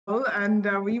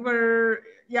And we were,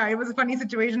 yeah, it was a funny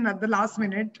situation at the last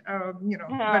minute, Yeah.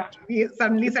 but we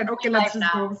suddenly said, okay, let's Right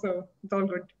just now. go. So it's all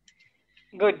good.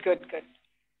 Good, good, good.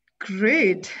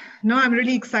 Great. No, I'm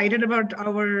really excited about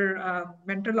our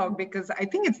mentor log because I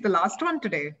think it's the last one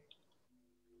today.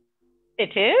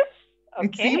 It is?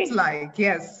 It seems Okay. like,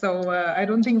 yes. So I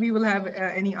don't think we will have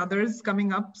any others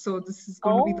coming up. So this is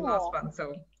going to be the last Oh,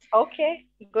 one. okay.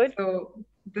 Good. So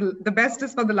the best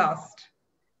is for the last.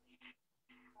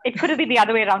 It could be the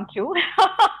other way around too. Well,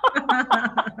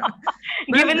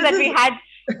 Given this that is we had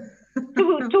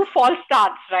two false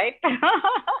starts, right?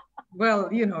 well,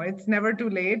 it's never too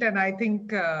late. And I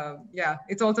think, yeah,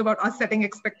 it's also about us setting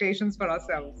expectations for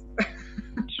ourselves.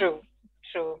 True,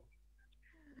 true.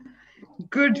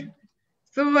 Good.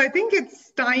 So I think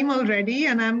it's time already,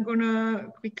 and I'm gonna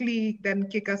quickly then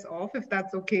kick us off if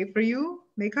that's okay for you.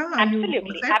 Lekha, are you all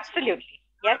Absolutely, set? absolutely.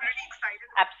 Yes,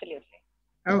 absolutely.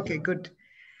 Okay, good.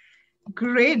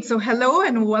 Great. So hello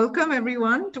and welcome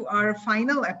everyone to our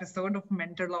final episode of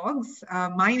Mentor Logs.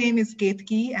 My name is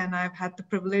Ketki, and I've had the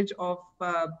privilege of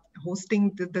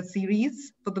hosting the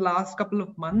series for the last couple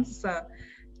of months.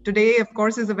 Today, of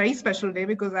course, is a very special day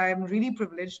because I am really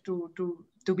privileged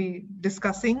to be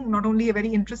discussing not only a very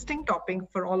interesting topic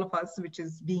for all of us, which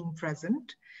is being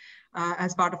present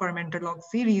as part of our Mentor Log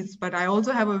series, but I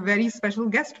also have a very special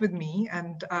guest with me.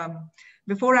 And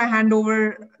before I hand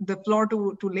over the floor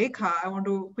to Lekha, I want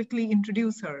to quickly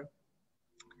introduce her.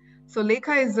 So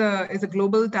Lekha is a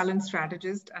global talent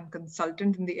strategist and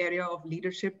consultant in the area of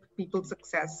leadership, people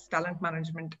success, talent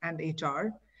management, and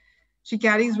HR. She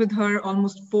carries with her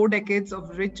almost 4 decades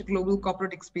of rich global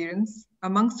corporate experience.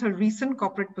 Amongst her recent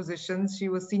corporate positions, she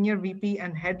was Senior VP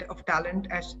and Head of Talent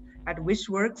at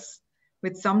Wishworks,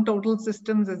 with Sum Total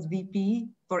Systems as VP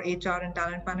for HR and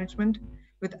Talent Management,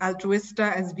 with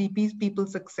Altruista as VP People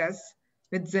Success,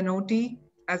 with Zenoti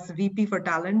as VP for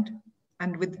Talent,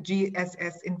 and with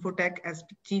GSS Infotech as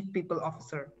Chief People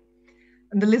Officer.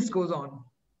 And the list goes on.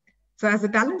 So as a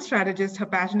talent strategist, her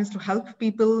passion is to help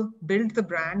people build the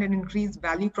brand and increase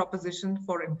value proposition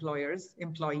for employers,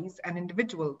 employees, and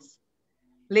individuals.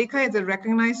 Lekha is a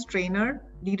recognized trainer,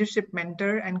 leadership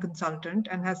mentor, and consultant,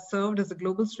 and has served as a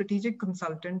global strategic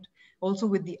consultant also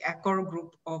with the Accor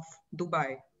Group of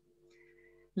Dubai.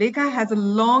 Lekha has a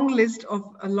long list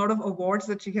of a lot of awards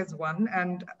that she has won,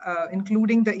 and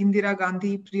including the Indira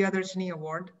Gandhi Priyadarshini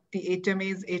Award, the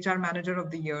HMA's HR Manager of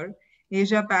the Year,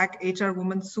 Asia Pac HR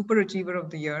Woman Super Achiever of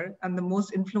the Year, and the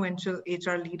most influential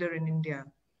HR leader in India.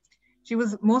 She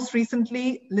was most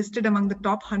recently listed among the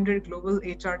top 100 global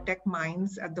HR tech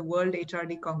minds at the World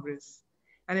HRD Congress.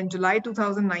 And in July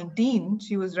 2019,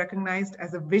 she was recognized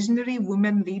as a Visionary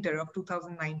Women Leader of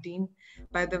 2019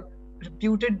 by the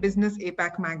reputed Business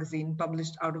APAC magazine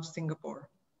published out of Singapore.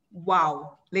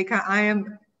 Wow, Lekha, I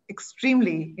am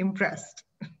extremely impressed.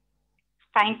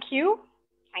 Thank you.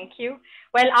 Thank you.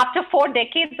 Well, after 4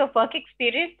 decades of work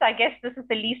experience, I guess this is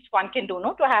the least one can do,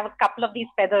 no? To have a couple of these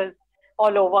feathers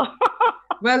all over.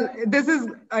 Well, this is,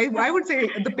 I would say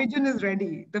the pigeon is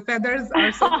ready. The feathers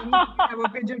are so many, we have a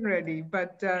pigeon ready,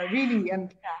 but really,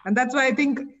 and that's why I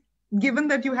think, given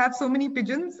that you have so many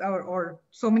pigeons or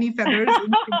so many feathers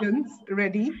in pigeons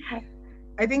ready,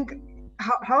 I think,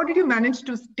 how did you manage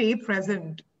to stay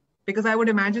present? Because I would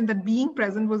imagine that being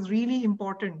present was really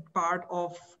important part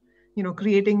of,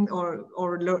 creating or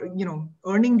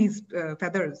earning these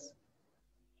feathers.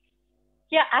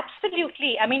 Yeah,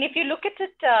 absolutely. I mean, if you look at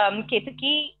it,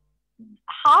 Ketaki,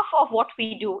 half of what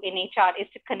we do in HR is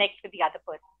to connect with the other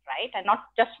person, right? And not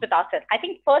just with ourselves. I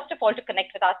think first of all to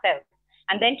connect with ourselves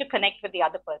and then to connect with the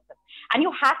other person. And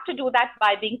you have to do that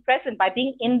by being present, by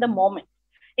being in the moment.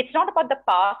 It's not about the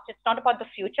past. It's not about the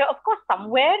future. Of course,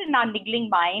 somewhere in our niggling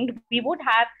mind, we would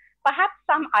have perhaps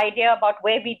some idea about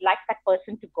where we'd like that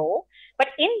person to go. But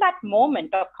in that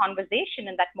moment of conversation,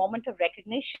 in that moment of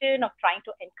recognition, of trying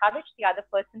to encourage the other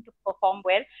person to perform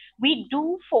well, we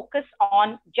do focus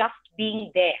on just being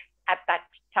there at that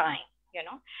time, you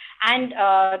know. And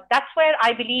that's where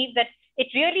I believe that it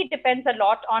really depends a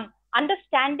lot on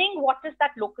understanding what is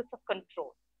that locus of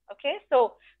control. Okay,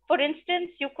 so for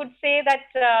instance, you could say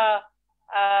that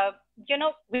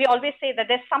we always say that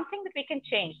there's something that we can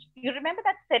change. You remember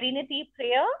that serenity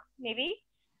prayer, maybe?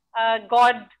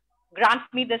 God grant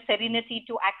me the serenity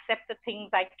to accept the things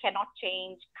I cannot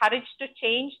change, courage to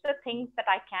change the things that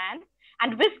I can,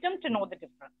 and wisdom to know the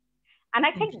difference. And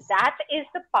I think that is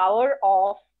the power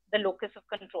of the locus of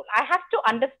control. I have to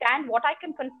understand what I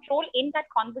can control in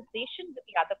that conversation with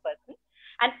the other person,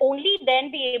 and only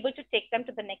then be able to take them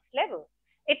to the next level.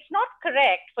 it's not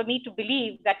correct for me to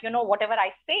believe that, whatever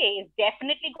I say is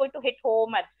definitely going to hit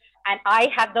home, and I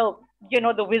have the,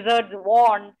 the wizard's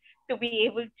wand to be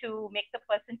able to make the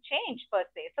person change per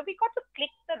se. So we got to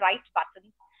click the right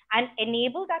buttons and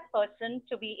enable that person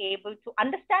to be able to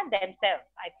understand themselves,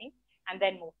 I think, and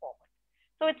then move forward.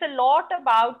 So it's a lot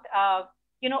about,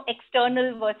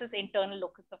 external versus internal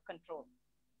locus of control.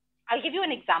 I'll give you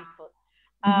an example.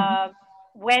 Mm-hmm.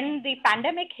 When the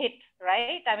pandemic hit,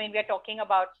 right? I mean, we're talking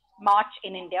about March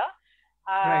in India.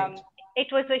 Right. It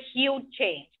was a huge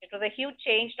change. It was a huge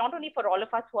change, not only for all of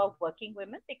us who are working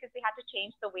women, because we had to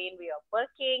change the way we are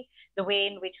working, the way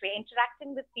in which we're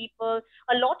interacting with people.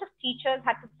 A lot of teachers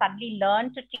had to suddenly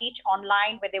learn to teach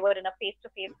online where they were in a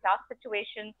face-to-face class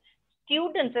situation.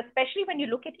 Students, especially when you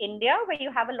look at India, where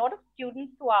you have a lot of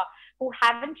students who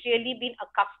haven't really been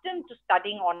accustomed to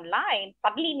studying online,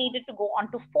 suddenly needed to go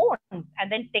onto phones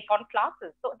and then take on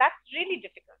classes. So that's really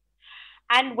difficult.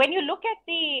 And when you look at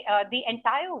the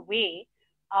entire way,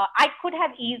 I could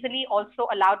have easily also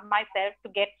allowed myself to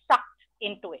get sucked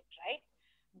into it, right?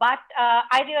 But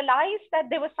I realized that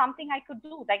there was something I could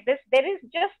do. Like this, there is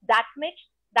just that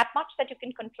much that you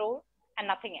can control, and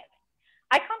nothing else.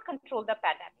 I can't control the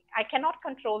pandemic. I cannot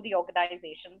control the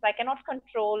organizations. I cannot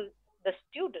control the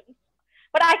students,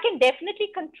 but I can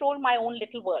definitely control my own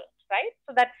little world, right?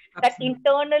 So that Absolutely.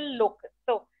 internal locus.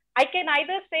 So I can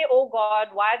either say, "Oh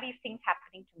God, why are these things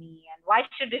happening to me, and why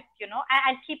should it,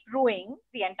 and keep ruining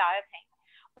the entire thing,"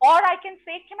 or I can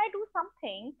say, "Can I do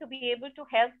something to be able to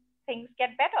help things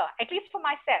get better, at least for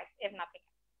myself, if nothing."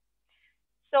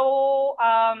 So,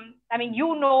 I mean,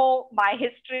 my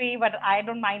history, but I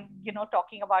don't mind,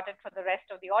 talking about it for the rest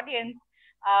of the audience.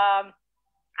 Um,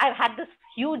 I've had this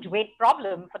huge weight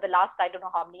problem for the last, I don't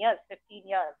know how many years, 15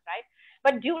 years, right?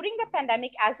 But during the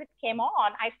pandemic, as it came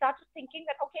on, I started thinking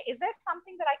that, okay, is there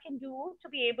something that I can do to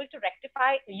be able to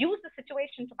use the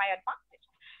situation to my advantage?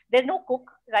 There's no cook,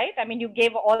 right? I mean, you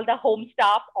gave all the home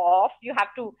staff off. You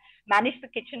have to manage the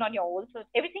kitchen on your own. So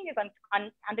everything is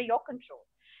under your control.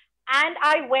 And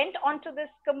I went onto this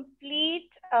complete,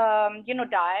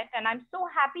 diet. And I'm so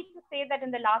happy to say that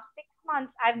in the last 6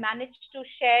 months, I've managed to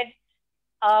shed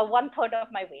 1/3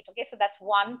 of my weight. Okay, so that's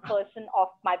one person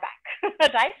off my back,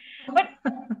 right? But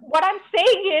what I'm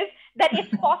saying is that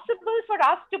it's possible for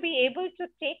us to be able to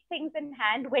take things in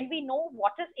hand when we know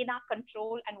what is in our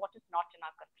control and what is not in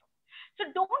our control.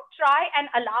 So don't try and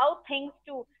allow things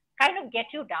to kind of get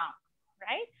you down,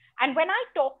 right? And when I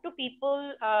talk to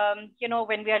people,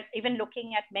 when we are even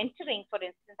looking at mentoring, for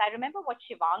instance, I remember what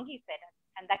Shivangi said,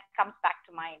 and that comes back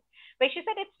to mind, where she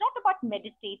said it's not about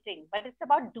meditating, but it's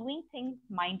about doing things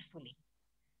mindfully,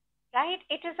 right?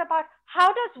 It is about how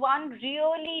does one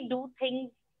really do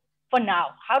things for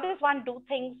now? How does one do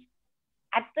things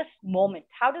at this moment?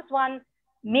 How does one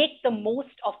make the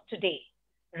most of today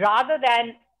rather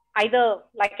than either,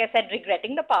 like I said,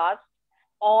 regretting the past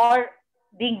or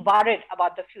being worried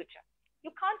about the future?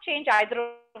 You can't change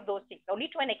either of those things. Only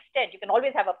to an extent. You can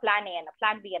always have a plan A and a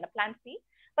plan B and a plan C,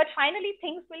 but finally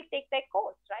things will take their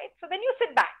course, right? So then you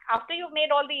sit back after you've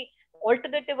made all the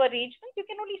alternative arrangements. You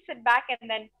can only sit back and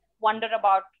then wonder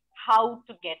about how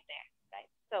to get there,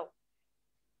 right?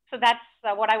 So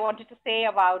that's what I wanted to say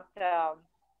about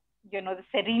the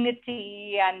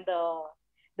serenity and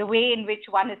the way in which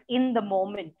one is in the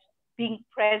moment, being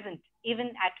present, even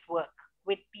at work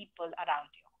with people around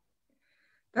you.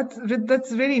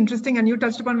 That's very interesting, and you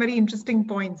touched upon very interesting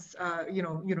points.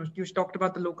 You talked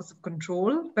about the locus of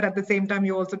control, but at the same time,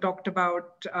 you also talked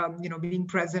about being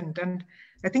present. And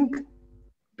I think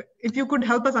if you could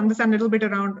help us understand a little bit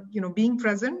around being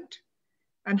present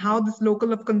and how this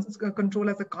local of control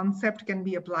as a concept can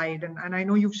be applied. And I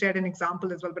know you've shared an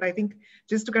example as well, but I think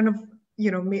just to kind of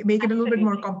make it a little bit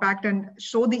more compact and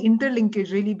show the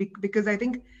interlinkage really, because I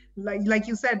think like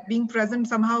you said, being present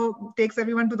somehow takes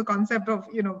everyone to the concept of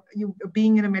you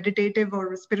being in a meditative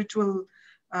or a spiritual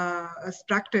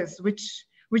practice, which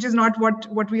is not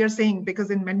what we are saying, because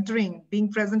in mentoring,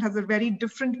 being present has a very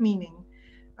different meaning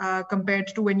compared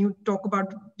to when you talk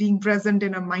about being present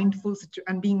in a mindful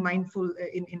and being mindful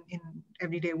in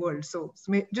everyday world. So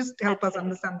just help us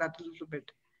understand that a little bit.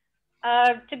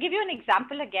 To give you an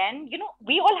example again,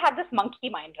 we all have this monkey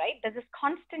mind, right? There's this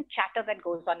constant chatter that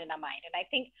goes on in our mind. And I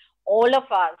think all of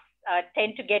us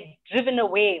tend to get driven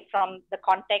away from the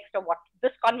context of what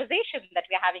this conversation that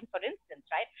we're having, for instance,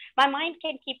 right? My mind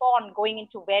can keep on going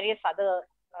into various other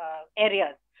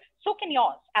areas. So can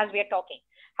yours as we are talking.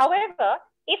 However,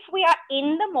 If we are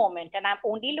in the moment and I'm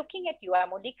only looking at you,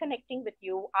 I'm only connecting with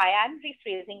you, I am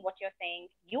rephrasing what you're saying,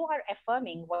 you are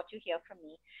affirming what you hear from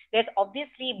me, there's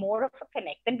obviously more of a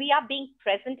connect. Then we are being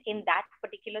present in that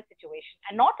particular situation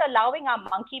and not allowing our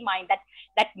monkey mind,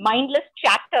 that mindless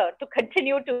chatter to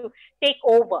continue to take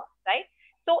over, right?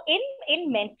 So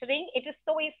in mentoring, it is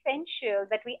so essential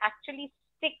that we actually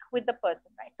stick with the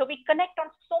person, right? So we connect on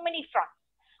so many fronts,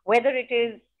 whether it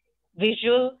is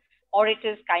visual, or it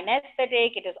is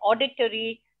kinesthetic, it is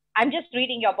auditory. I'm just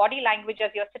reading your body language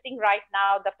as you're sitting right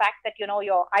now. The fact that,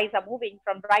 your eyes are moving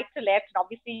from right to left, and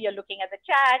obviously you're looking at the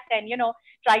chat and,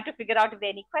 trying to figure out if there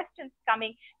are any questions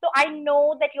coming. So I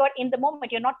know that you're in the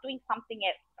moment, you're not doing something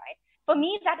else, right? For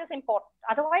me, that is important.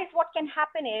 Otherwise, what can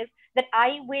happen is that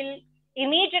I will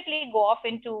immediately go off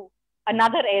into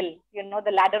another L,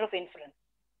 the ladder of inference.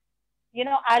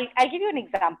 I'll give you an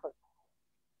example.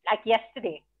 Like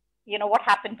yesterday, what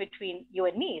happened between you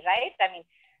and me, right? I mean,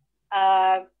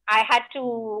 I had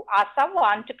to ask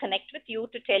someone to connect with you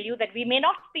to tell you that we may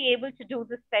not be able to do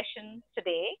this session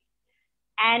today.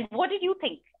 And what did you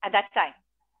think at that time?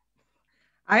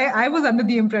 I was under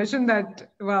the impression that,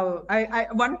 well,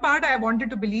 one part I wanted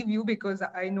to believe you because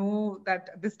I know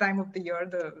that this time of the year,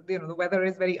 the weather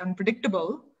is very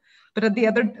unpredictable. But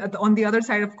on the other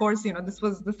side, of course, this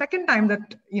was the second time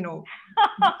that,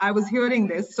 I was hearing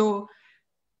this. So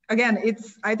again,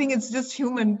 I think it's just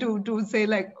human to say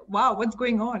like, wow, what's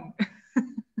going on?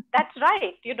 That's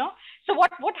right. So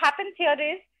what happens here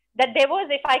is that there was,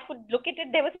 if I could look at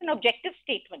it, there was an objective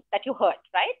statement that you heard,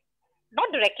 right?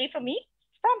 Not directly from me,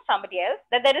 from somebody else,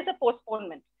 that there is a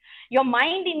postponement. Your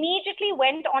mind immediately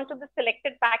went onto the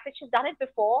selected fact that she's done it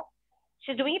before.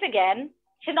 She's doing it again.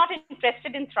 She's not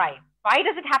interested in Thrive. Why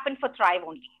does it happen for Thrive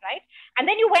only, right? And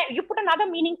then you put another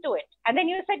meaning to it. And then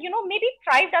you said, maybe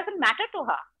Thrive doesn't matter to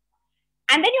her.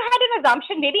 And then you had an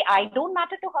assumption, maybe I don't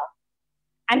matter to her.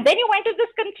 And then you went to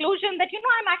this conclusion that,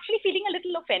 I'm actually feeling a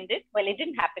little offended. Well, it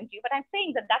didn't happen to you, but I'm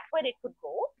saying that that's where it could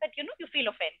go, that, you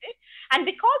feel offended. And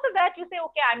because of that, you say,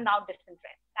 okay, I'm now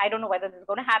disinterested. I don't know whether this is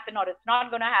going to happen or it's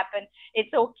not going to happen.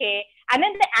 It's okay. And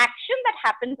then the action that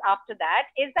happens after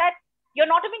that is that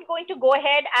you're not even going to go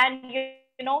ahead and,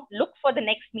 look for the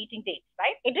next meeting date,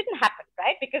 right? It didn't happen,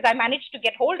 right? Because I managed to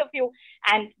get hold of you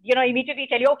and,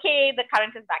 immediately tell you, okay, the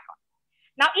current is back on.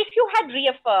 Now, if you had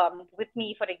reaffirmed with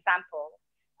me, for example,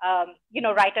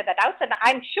 right at that outset,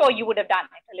 I'm sure you would have done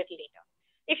it a little later.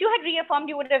 If you had reaffirmed,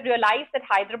 you would have realized that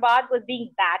Hyderabad was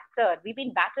being battered. We've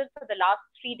been battered for the last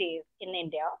 3 days in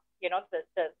India.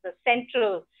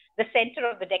 The center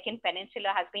of the Deccan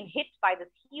Peninsula has been hit by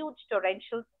this huge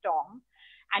torrential storm.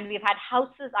 And we've had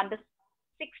houses under 6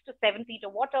 to 7 feet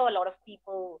of water, a lot of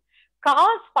people,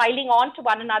 cars piling on to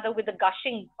one another with the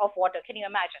gushing of water. Can you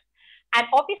imagine? And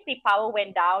obviously power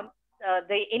went down.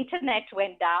 The internet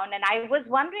went down, and I was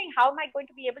wondering, how am I going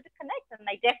to be able to connect? And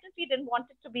I definitely didn't want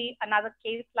it to be another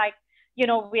case like,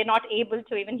 we're not able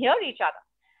to even hear each other.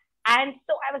 And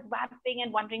so I was vamping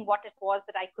and wondering what it was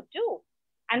that I could do.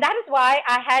 And that is why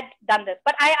I had done this.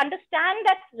 But I understand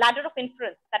that ladder of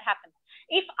inference that happens.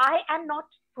 If I am not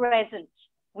present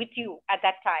with you at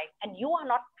that time, and you are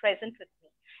not present with me,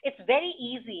 it's very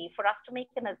easy for us to make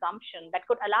an assumption that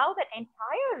could allow that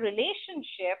entire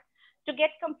relationship to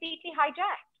get completely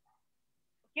hijacked.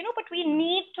 But we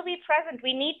need to be present.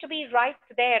 We need to be right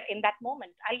there in that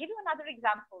moment. I'll give you another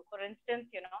example. For instance,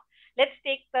 let's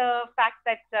take the fact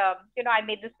that, I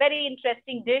made this very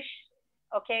interesting dish,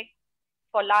 okay,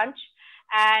 for lunch.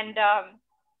 And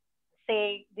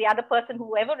say the other person,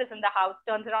 whoever is in the house,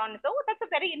 turns around and says, oh, that's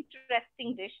a very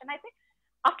interesting dish. And I say,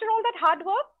 after all that hard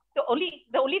work, the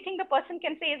only thing the person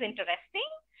can say is interesting.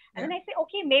 And then I say,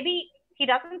 okay, maybe he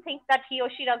doesn't think that he or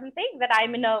she doesn't think that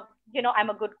I'm I'm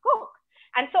a good cook.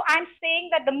 And so I'm saying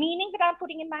that the meaning that I'm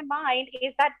putting in my mind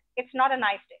is that it's not a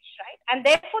nice dish, right? And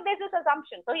therefore there's this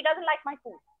assumption. So he doesn't like my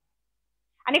food.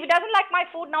 And if he doesn't like my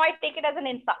food, now I take it as an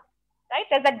insult, right?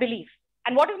 There's that belief.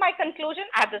 And what is my conclusion?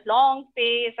 I have this long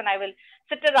face and I will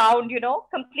sit around,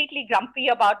 completely grumpy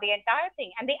about the entire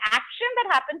thing. And the action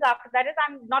that happens after that is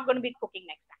I'm not going to be cooking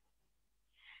next time.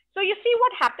 So you see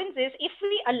what happens is if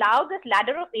we allow this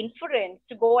ladder of inference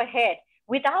to go ahead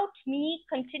without me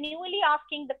continually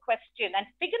asking the question and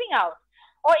figuring out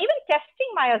or even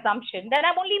testing my assumption, then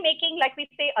I'm only making, like we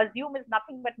say, assume is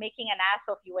nothing but making an ass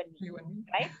of you and me,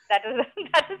 right? That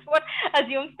is what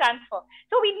assume stands for.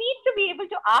 So we need to be able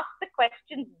to ask the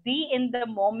questions, be in the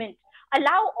moment,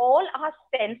 allow all our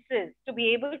senses to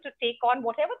be able to take on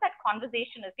whatever that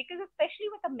conversation is, because especially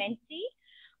with a mentee,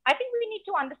 I think we need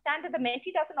to understand that the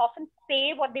mentee doesn't often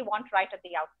say what they want right at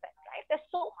the outset, right? There's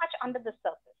so much under the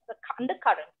surface, the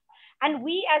undercurrent. And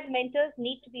we as mentors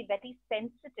need to be very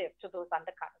sensitive to those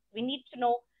undercurrents. We need to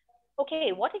know,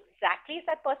 okay, what exactly is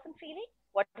that person feeling?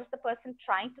 What is the person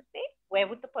trying to say? Where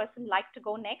would the person like to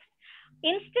go next?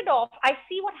 Instead of, I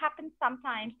see what happens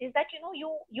sometimes is that,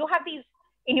 you have these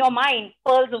in your mind,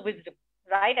 pearls of wisdom,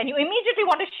 right? And you immediately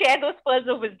want to share those pearls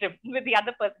of wisdom with the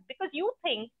other person because you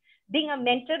think being a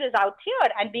mentor is out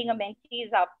here and being a mentee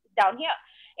is up down here.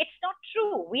 It's not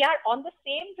true. We are on the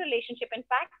same relationship. In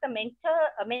fact, the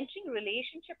mentoring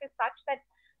relationship is such that,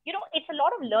 it's a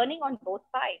lot of learning on both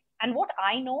sides. And what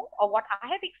I know or what I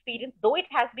have experienced, though it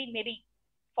has been maybe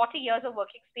 40 years of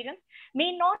work experience,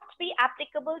 may not be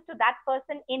applicable to that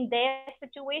person in their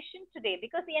situation today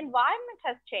because the environment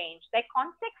has changed. Their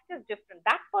context is different.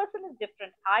 That person is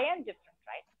different. I am different,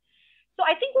 right? So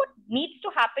I think what needs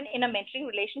to happen in a mentoring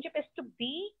relationship is to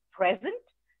be present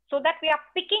so that we are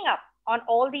picking up on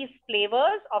all these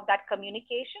flavors of that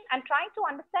communication and trying to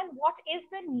understand what is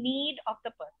the need of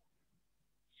the person.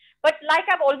 But like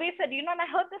I've always said, and I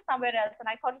heard this somewhere else, and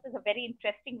I thought it was a very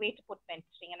interesting way to put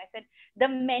mentoring. And I said, the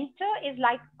mentor is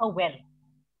like a well.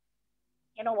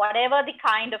 Whatever the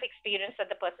kind of experience that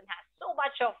the person has, so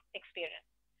much of experience.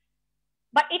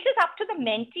 But it is up to the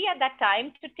mentee at that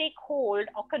time to take hold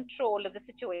or control of the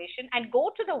situation and go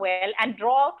to the well and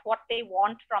draw out what they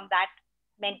want from that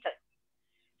mentor.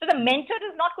 So the mentor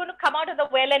is not going to come out of the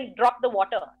well and drop the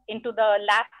water into the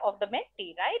lap of the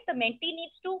mentee, right? The mentee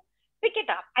needs to pick it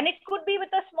up. And it could be with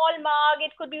a small mug,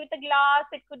 it could be with a glass,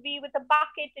 it could be with a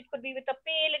bucket, it could be with a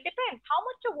pail. It depends. How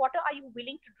much of water are you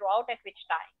willing to draw out at which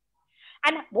time?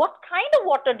 And what kind of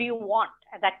water do you want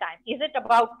at that time? Is it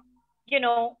about,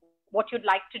 what you'd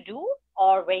like to do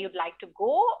or where you'd like to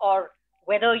go or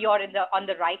whether you're on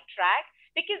the right track?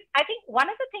 Because I think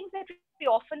one of the things that we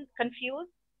often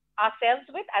confuse ourselves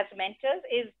with as mentors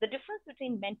is the difference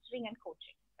between mentoring and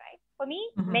coaching, right? For me,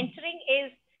 mentoring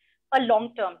is a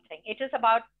long-term thing. It is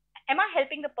about, am I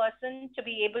helping the person to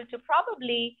be able to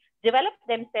probably develop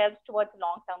themselves towards a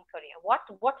long-term career?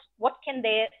 What can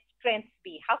their strengths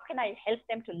be? How can I help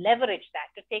them to leverage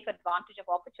that, to take advantage of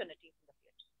opportunities in the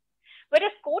future?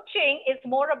 Whereas coaching is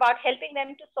more about helping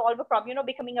them to solve a problem,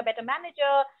 becoming a better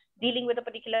manager, dealing with a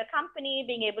particular company,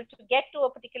 being able to get to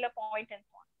a particular point and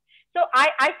so on. So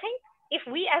I think if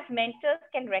we as mentors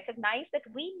can recognize that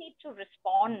we need to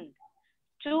respond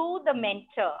to the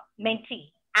mentee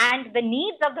and the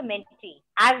needs of the mentee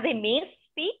as they may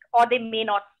speak or they may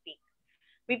not speak,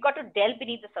 we've got to delve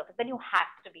beneath the surface. Then you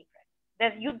have to be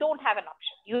present. You don't have an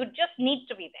option. You just need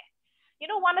to be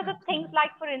there. One of the things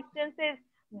like, for instance, is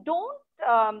don't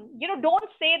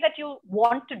say that you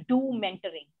want to do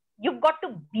mentoring. You've got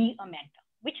to be a mentor,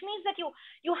 which means that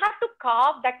you have to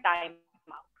carve that time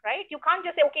out, right? You can't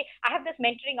just say, okay, I have this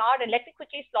mentoring hour and let me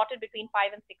quickly slot it between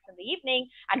 5 and 6 in the evening.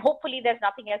 And hopefully there's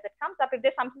nothing else that comes up. If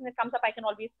there's something that comes up, I can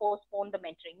always postpone the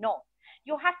mentoring. No,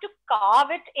 you have to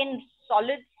carve it in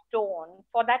solid stone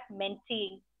for that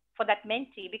mentee,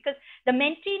 because the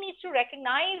mentee needs to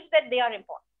recognize that they are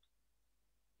important,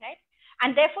 right?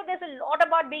 And therefore, there's a lot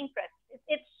about being present.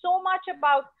 It's so much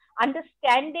about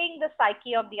understanding the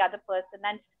psyche of the other person.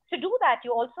 And to do that,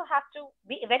 you also have to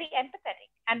be very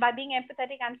empathetic. And by being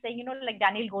empathetic, I'm saying, like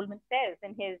Daniel Goleman says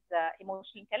in his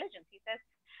Emotional Intelligence, he says,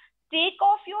 take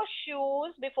off your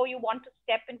shoes before you want to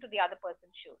step into the other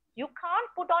person's shoes. You can't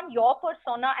put on your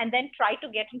persona and then try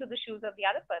to get into the shoes of the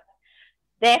other person.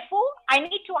 Therefore, I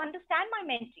need to understand my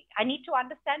mentee. I need to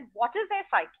understand what is their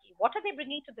psyche, what are they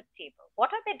bringing to the table,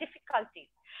 what are their difficulties,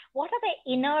 what are their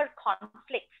inner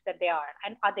conflicts that they are,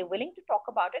 and are they willing to talk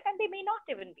about it? And they may not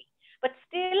even be. But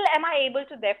still, am I able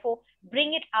to therefore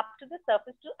bring it up to the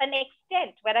surface to an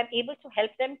extent where I'm able to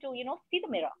help them to, see the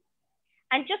mirror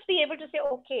and just be able to say,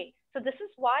 okay, so this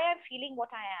is why I'm feeling what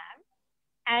I am,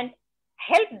 and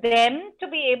help them to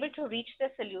be able to reach their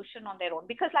solution on their own.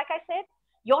 Because like I said,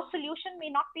 your solution may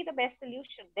not be the best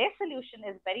solution. Their solution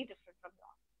is very different from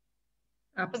yours.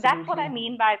 Absolutely. So that's what I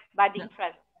mean by being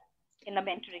present in a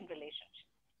mentoring relationship.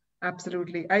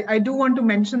 Absolutely. I do want to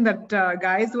mention that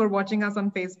guys who are watching us on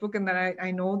Facebook, and that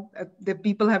I know the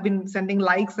people have been sending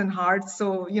likes and hearts.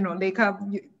 So,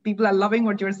 Lekha, people are loving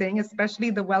what you're saying,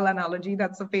 especially the well analogy.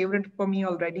 That's a favorite for me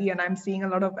already. And I'm seeing a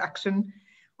lot of action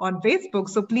on Facebook.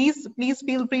 So please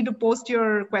feel free to post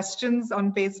your questions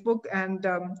on Facebook, and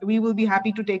we will be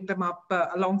happy to take them up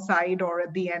alongside or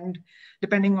at the end,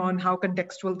 depending on how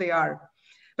contextual they are.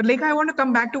 But Lekha, I want to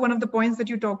come back to one of the points that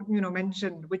you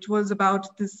mentioned, which was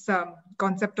about this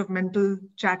concept of mental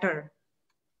chatter.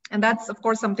 And that's, of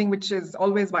course, something which is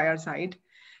always by our side,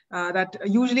 that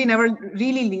usually never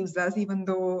really leaves us, even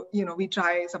though, we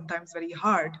try sometimes very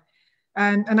hard.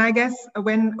 And I guess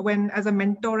when as a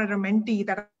mentor or a mentee,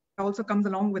 that also comes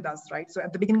along with us, right? So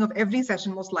at the beginning of every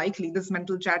session, most likely this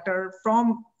mental chatter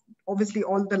from obviously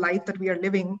all the life that we are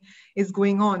living is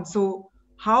going on. So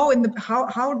how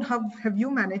have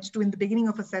you managed to, in the beginning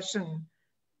of a session,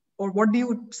 or what do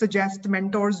you suggest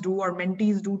mentors do or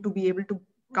mentees do to be able to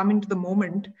come into the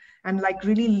moment and like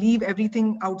really leave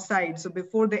everything outside? So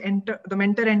before they enter, the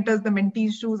mentor enters the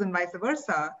mentee's shoes and vice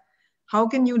versa. How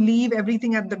can you leave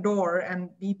everything at the door and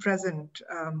be present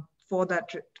for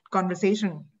that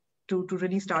conversation to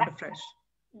really start afresh?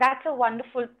 That's a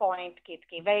wonderful point,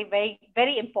 Ketki. Very, very,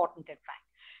 very important, in fact.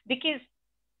 Because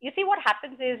you see, what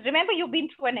happens is, remember, you've been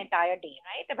through an entire day,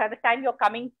 right? And by the time you're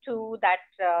coming to that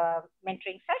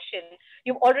mentoring session,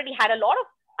 you've already had a lot of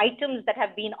items that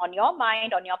have been on your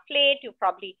mind, on your plate. You've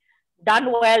probably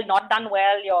done well, not done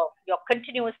well. You're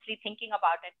continuously thinking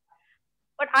about it.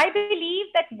 But I believe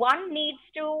that one needs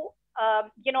to,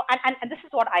 and this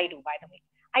is what I do, by the way.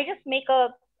 I just make a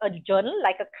journal,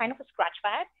 like a kind of a scratch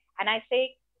pad, and I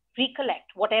say,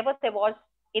 recollect whatever there was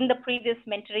in the previous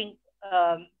mentoring,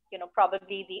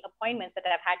 probably the appointments that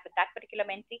I've had with that particular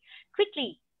mentee,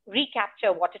 quickly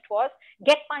recapture what it was,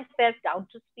 get myself down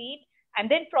to speed, and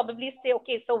then probably say,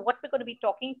 okay, so what we're going to be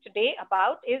talking today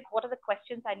about is what are the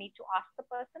questions I need to ask the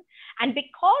person. And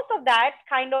because of that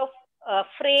kind of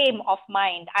frame of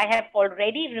mind, I have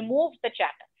already removed the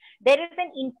chatter. There is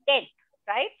an intent,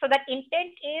 right? So that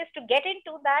intent is to get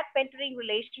into that mentoring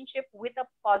relationship with a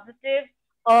positive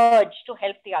urge to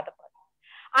help the other person.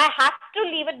 I have to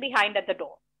leave it behind at the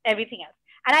door, everything else.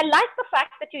 And I like the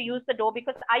fact that you use the door,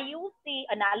 because I use the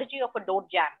analogy of a door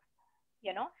jam,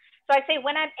 So I say,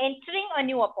 when I'm entering a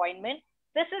new appointment,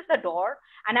 this is the door,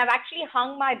 and I've actually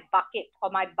hung my bucket or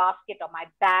my basket or my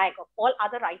bag of all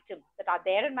other items that are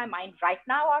there in my mind right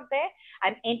now out there.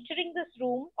 I'm entering this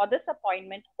room or this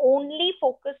appointment only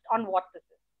focused on what this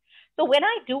is. So when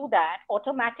I do that,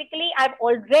 automatically, I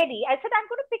said, I'm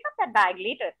going to pick up that bag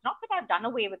later. It's not that I've done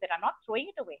away with it. I'm not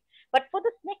throwing it away. But for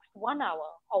this next 1 hour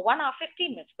or 1 hour,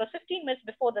 15 minutes, because 15 minutes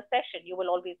before the session, you will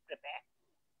always prepare.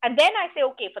 And then I say,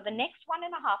 okay, for the next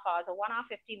 1.5 hours or 1 hour,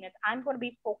 15 minutes, I'm going to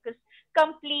be focused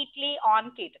completely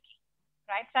on Ketaki,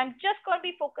 right? So I'm just going to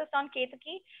be focused on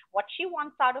Ketaki, what she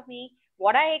wants out of me,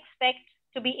 what I expect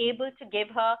to be able to give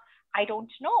her. I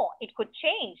don't know. It could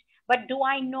change. But do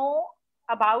I know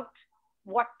about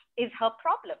what is her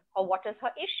problem, or what is her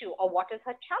issue, or what is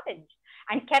her challenge?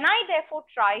 And can I therefore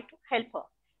try to help her?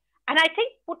 And I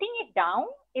think putting it down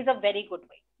is a very good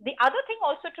way. The other thing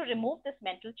also to remove this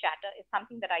mental chatter is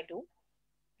something that I do,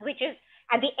 which is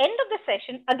at the end of the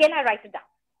session, again, I write it down.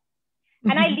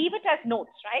 And I leave it as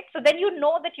notes, right? So then you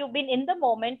know that you've been in the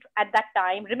moment at that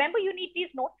time. Remember, you need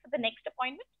these notes for the next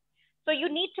appointment. So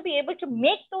you need to be able to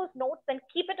make those notes and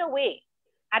keep it away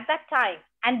at that time,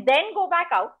 and then go back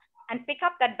out and pick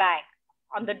up that bag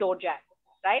on the door jam,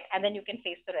 right? And then you can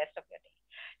face the rest of your day.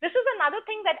 This is another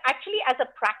thing that actually, as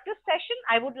a practice session,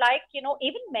 I would like,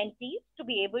 even mentees to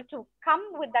be able to come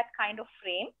with that kind of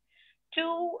frame to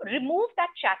remove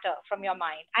that chatter from your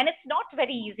mind. And it's not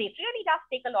very easy. It really does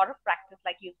take a lot of practice,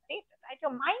 like you stated, right?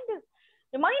 Your mind is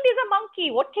a monkey.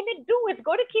 What can it do? It's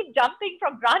going to keep jumping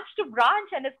from branch to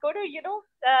branch, and it's going to,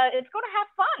 it's going to have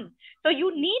fun. So you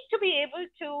need to be able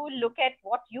to look at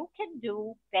what you can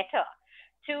do better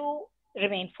to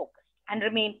remain focused and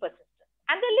remain persistent.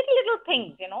 And the little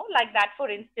things, like that,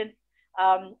 for instance,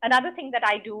 another thing that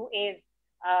I do is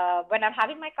when I'm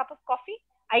having my cup of coffee,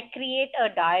 I create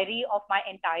a diary of my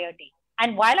entire day.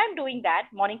 And while I'm doing that,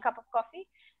 morning cup of coffee,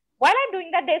 while I'm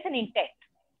doing that, there's an intent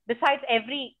besides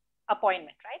every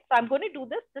appointment, right? So I'm going to do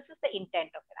this. This is the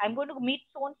intent of it. I'm going to meet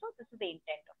so-and-so. This is the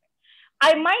intent of it.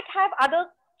 I might have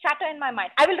other chatter in my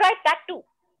mind. I will write that too.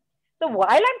 So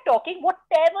while I'm talking,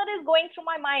 whatever is going through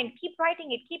my mind, keep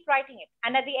writing it, keep writing it.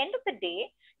 And at the end of the day,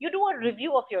 you do a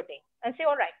review of your day and say,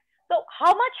 all right, so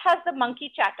how much has the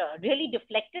monkey chatter really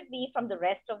deflected me from the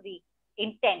rest of the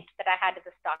intent that I had at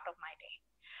the start of my day?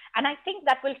 And I think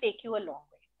that will take you a long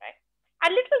way, right?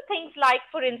 And little things like,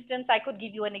 for instance, I could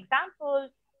give you an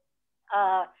example.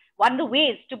 One of the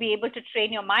ways to be able to train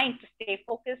your mind to stay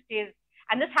focused is,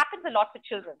 and this happens a lot with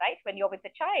children, right? When you're with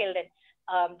a child, and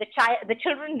the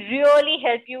children really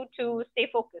help you to stay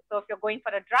focused. So if you're going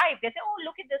for a drive, they say, oh,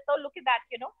 look at this, oh, look at that,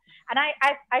 And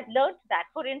I've learned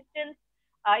that. For instance,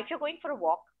 if you're going for a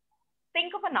walk,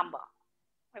 think of a number,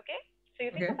 okay? So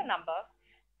you think of a number,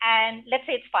 and let's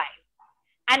say it's 5.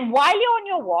 And while you're on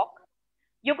your walk,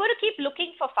 you're going to keep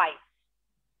looking for 5.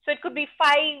 So it could be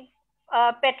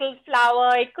 5 petal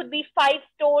flower. It could be 5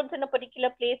 stones in a particular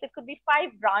place. It could be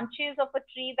 5 branches of a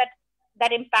tree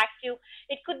that impact you.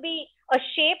 It could be a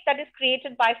shape that is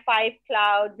created by 5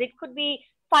 clouds. It could be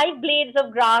 5 blades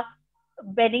of grass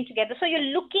bending together. So you're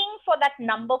looking for that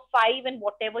number 5 in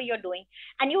whatever you're doing,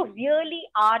 and you really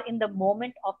are in the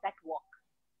moment of that walk.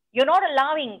 You're not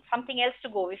allowing something else to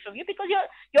go away from you, because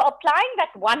you're applying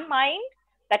that one mind,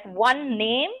 that one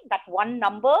name, that one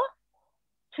number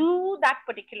to that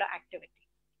particular activity.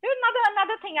 There's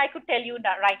another thing I could tell you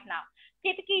right now.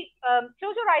 Ketaki,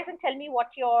 close your eyes and tell me what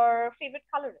your favorite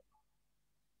color is.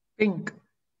 Pink.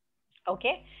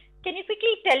 Okay. Can you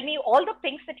quickly tell me all the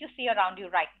pinks that you see around you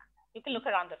right now? You can look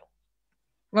around the room.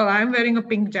 Well, I'm wearing a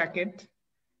pink jacket,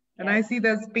 and yes. I see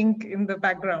there's pink in the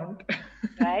background.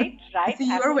 Right. I see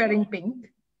you're wearing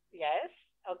pink. Yes.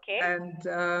 Okay.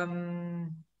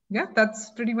 And yeah,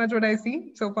 that's pretty much what I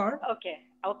see so far.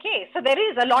 Okay. So there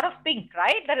is a lot of pink,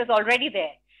 right? That is already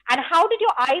there. And how did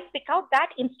your eyes pick out that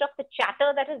instead of the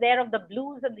chatter that is there of the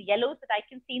blues and the yellows that I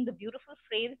can see in the beautiful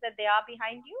frames that they are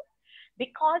behind you?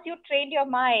 Because you trained your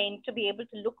mind to be able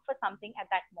to look for something at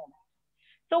that moment.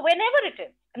 So whenever it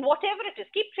is, and whatever it is,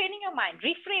 keep training your mind,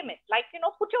 reframe it. Like,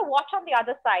 put your watch on the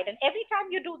other side. And every time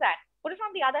you do that, put it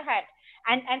on the other hand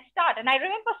and start. And I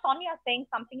remember Sonia saying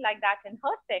something like that in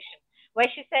her session, where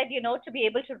she said, to be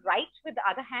able to write with the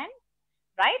other hand,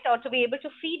 right? Or to be able to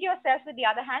feed yourself with the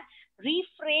other hand,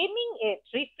 reframing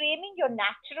your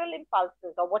natural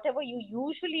impulses or whatever you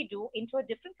usually do into a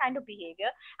different kind of behavior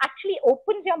actually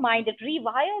opens your mind. It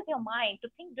rewires your mind to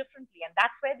think differently. And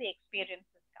that's where the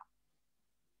experiences come.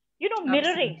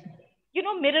 Mirroring.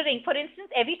 Mirroring. For instance,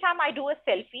 every time I do a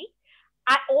selfie,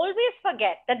 I always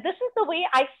forget that this is the way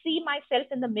I see myself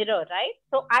in the mirror, right?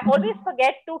 So I always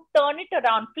forget to turn it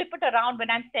around, flip it around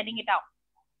when I'm sending it out.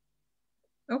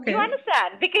 Okay. You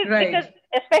understand? Because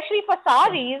especially for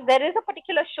saris, there is a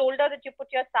particular shoulder that you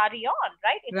put your sari on,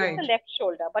 right? It is the left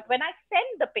shoulder. But when I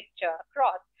send the picture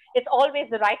across, it's always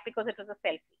the right because it was a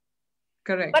selfie.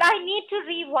 Correct. But I need to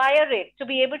rewire it to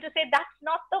be able to say that's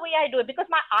not the way I do it, because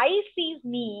my eye sees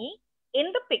me in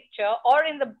the picture or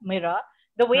in the mirror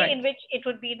the way in which it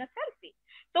would be in a selfie.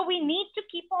 So we need to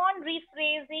keep on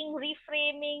rephrasing,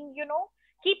 reframing,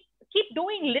 keep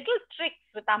doing little tricks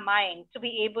with our mind to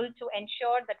be able to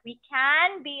ensure that we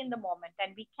can be in the moment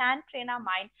and we can train our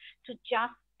mind to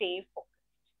just stay focused.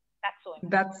 That's so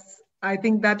important. I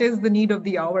think that is the need of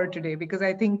the hour today, because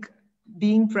I think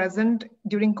being present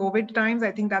during COVID times,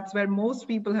 I think that's where most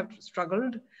people have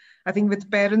struggled. I think with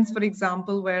parents, for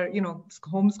example, where,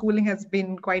 homeschooling has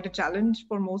been quite a challenge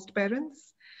for most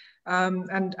parents.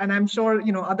 And I'm sure,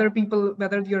 other people,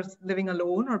 whether you're living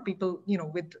alone or people,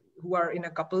 who are in a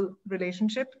couple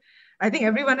relationship, I think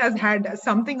everyone has had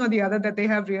something or the other that they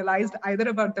have realized either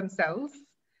about themselves,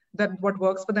 that what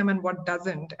works for them and what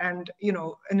doesn't. And,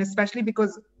 and especially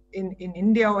because in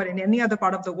India or in any other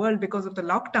part of the world, because of the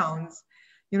lockdowns,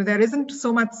 there isn't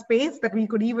so much space that we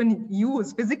could even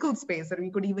use, physical space that we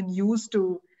could even use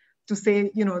to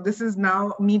say, this is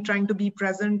now me trying to be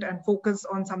present and focus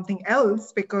on something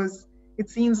else, because it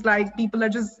seems like people are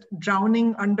just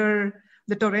drowning under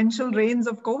the torrential rains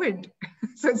of COVID.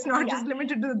 So it's not just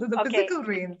limited to the physical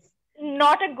rains.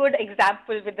 Not a good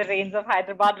example with the rains of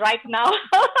Hyderabad right now,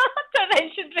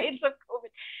 torrential rains of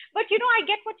COVID. But, I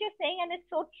get what you're saying, and it's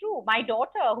so true. My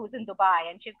daughter, who's in Dubai,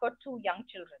 and she's got 2 young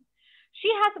children, she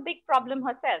has a big problem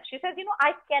herself. She says,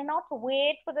 I cannot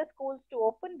wait for the schools to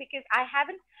open, because I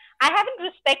haven't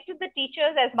respected the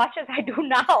teachers as much as I do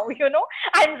now.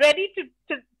 I'm ready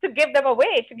to give them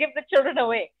away, to give the children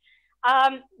away.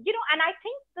 And I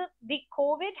think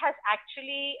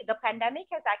the pandemic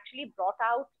has actually brought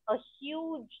out a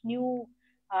huge new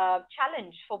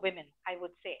challenge for women, I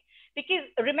would say. Because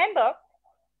remember,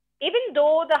 even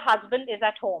though the husband is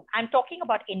at home, I'm talking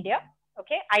about India.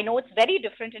 Okay, I know it's very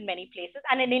different in many places,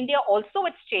 and in India also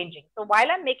it's changing. So while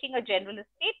I'm making a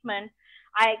generalist statement,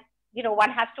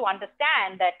 one has to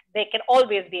understand that there can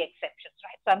always be exceptions,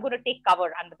 right? So I'm going to take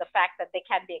cover under the fact that there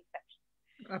can be exceptions.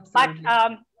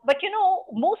 Absolutely. But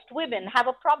most women have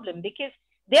a problem because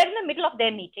they're in the middle of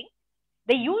their meeting.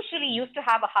 They usually used to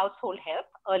have a household help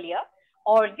earlier,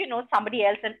 or, somebody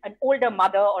else, an older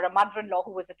mother or a mother-in-law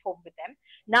who was at home with them.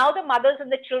 Now the mothers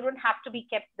and the children have to be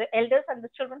kept, the elders and the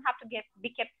children have to be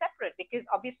kept separate, because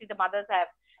obviously the mothers have,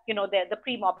 the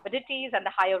pre-morbidities and the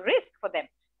higher risk for them.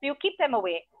 So you keep them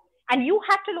away. And you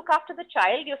have to look after the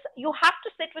child. You have to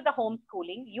sit with the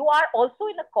homeschooling. You are also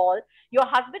in a call. Your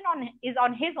husband is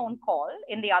on his own call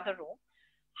in the other room.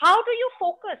 How do you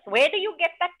focus? Where do you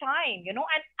get that time?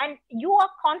 And you are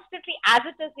constantly, as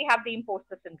it is, we have the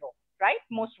imposter syndrome, right?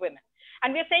 Most women.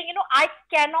 And we're saying, I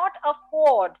cannot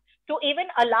afford to even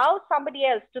allow somebody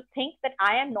else to think that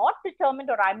I am not determined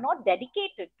or I'm not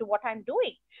dedicated to what I'm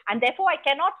doing. And therefore, I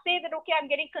cannot say that, okay, I'm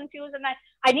getting confused and I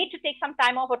need to take some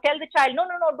time off, or tell the child, no,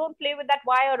 no, no, don't play with that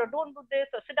wire, or don't do this,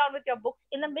 or sit down with your books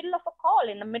in the middle of a call,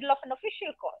 in the middle of an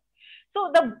official call.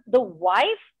 So the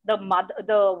wife, the mother,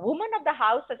 the woman of the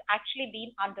house has actually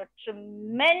been under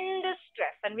tremendous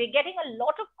stress. And we're getting a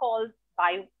lot of calls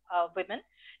by women,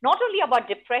 not only about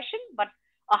depression, but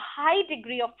a high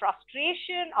degree of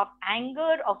frustration, of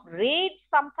anger, of rage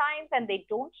sometimes, and they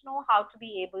don't know how to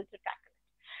be able to tackle it.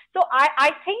 So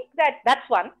I think that that's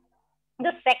one.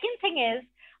 The second thing is,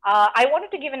 I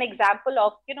wanted to give an example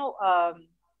of,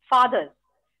 fathers.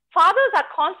 Fathers are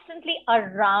constantly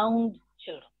around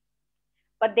children,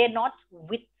 but they're not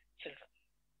with children.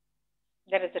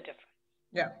 There is a difference.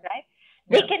 Yeah. Right?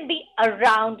 They can be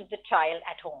around the child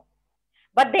at home,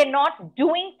 but they're not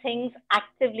doing things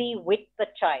actively with the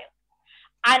child.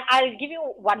 And I'll give you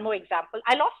one more example.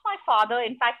 I lost my father.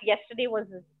 In fact, yesterday was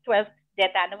his 12th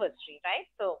death anniversary, right?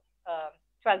 So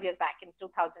 12 years back in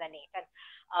 2008. And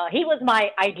he was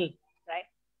my idol, right?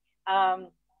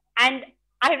 And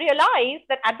I realized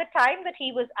that at the time that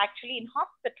he was actually in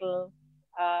hospital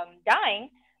dying,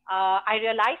 I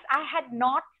realized I had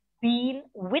not been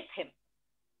with him.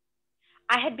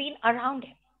 I had been around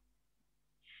him.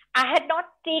 I had not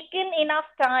taken enough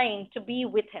time to be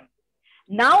with him.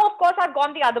 Now, of course, I've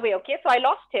gone the other way. Okay, so I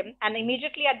lost him. And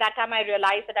immediately at that time, I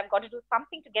realized that I've got to do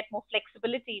something to get more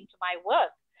flexibility into my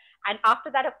work. And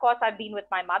after that, of course, I've been with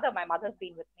my mother. My mother's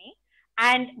been with me.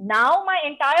 And now my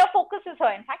entire focus is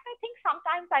her. In fact, I think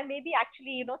sometimes I may be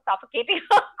actually, suffocating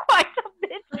her quite a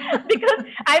bit, because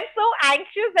I'm so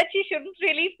anxious that she shouldn't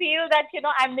really feel that,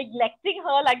 I'm neglecting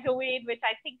her like the way in which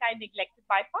I think I neglected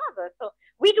my father. So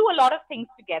we do a lot of things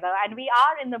together, and we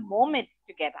are in the moment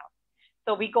together.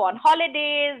 So we go on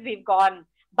holidays, we've gone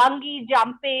bungee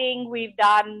jumping, we've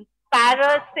done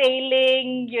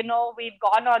parasailing, we've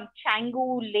gone on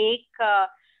Canggu Lake,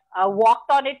 walked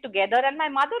on it together. And my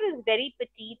mother is very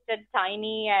petite and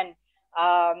tiny, and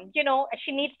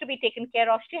she needs to be taken care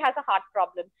of. She has a heart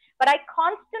problem, but I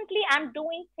constantly am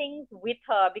doing things with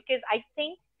her, because I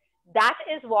think that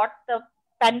is what the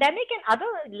pandemic and other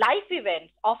life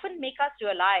events often make us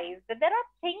realize, that there are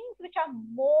things which are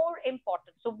more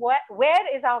important. So where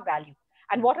is our value,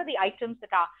 and what are the items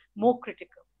that are more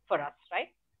critical for us, right?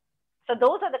 So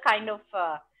those are the kind of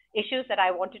issues that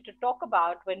I wanted to talk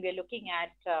about when we're looking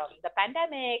at the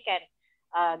pandemic and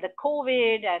the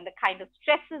COVID and the kind of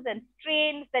stresses and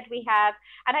strains that we have.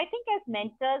 And I think as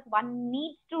mentors, one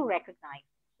needs to recognize.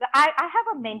 So I have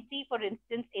a mentee, for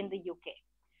instance, in the UK.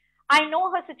 I know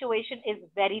her situation is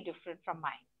very different from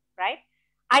mine, right?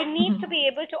 I need to be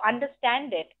able to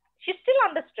understand it. She's still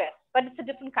under stress, but it's a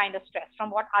different kind of stress from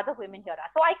what other women here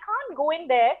are. So I can't go in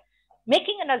there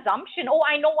making an assumption, oh,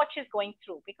 I know what she's going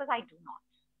through, because I do not.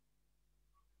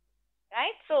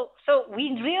 Right? So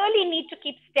we really need to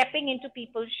keep stepping into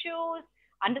people's shoes,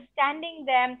 understanding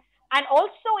them, and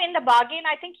also in the bargain,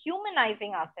 I think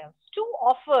humanizing ourselves. Too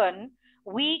often,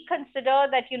 we consider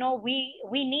that,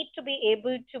 we need to be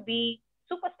able to be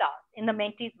superstars in the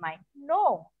mentee's mind.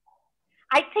 No.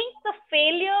 I think the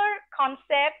failure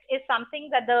concept is something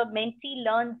that the mentee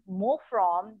learns more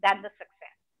from than the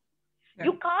success. Yeah.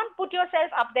 You can't put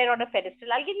yourself up there on a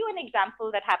pedestal. I'll give you an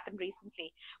example that happened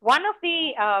recently. One of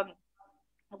the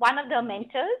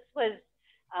mentors was,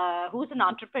 who's an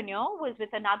entrepreneur, was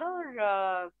with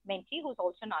another mentee who's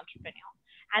also an entrepreneur.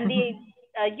 And they,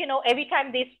 every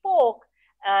time they spoke,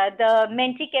 the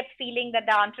mentee kept feeling that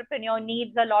the entrepreneur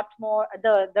needs a lot more,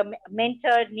 the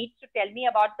mentor needs to tell me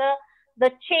about the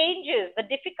changes, the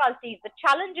difficulties, the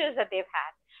challenges that they've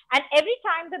had. And every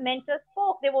time the mentor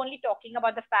spoke, they were only talking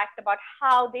about the fact about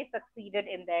how they succeeded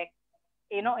in their,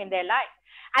 in their life.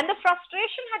 And the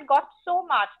frustration had got so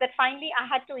much that finally I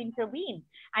had to intervene,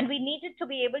 and we needed to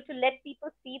be able to let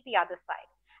people see the other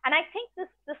side. And I think this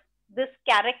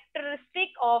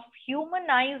characteristic of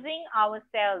humanizing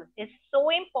ourselves is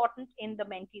so important in the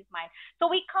mentee's mind.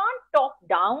 So we can't talk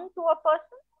down to a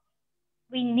person.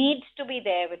 We need to be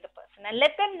there with the person and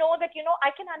let them know that,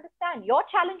 I can understand your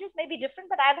challenges may be different,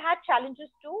 but I've had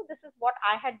challenges too. This is what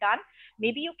I had done.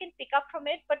 Maybe you can pick up from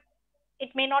it, but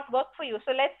it may not work for you.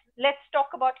 So let's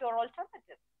talk about your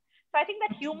alternatives. So I think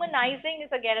that humanizing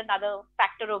is again another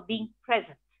factor of being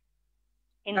present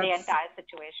in the entire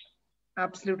situation.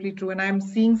 Absolutely true. And I'm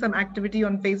seeing some activity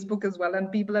on Facebook as well, and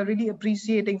people are really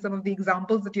appreciating some of the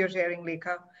examples that you're sharing,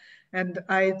 Lekha. And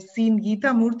I've seen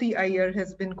Geeta Murthy Iyer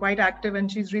has been quite active, and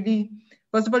she's really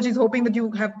First of all, she's hoping that you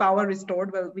have power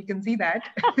restored. Well, we can see that.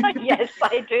 Yes,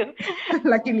 I do.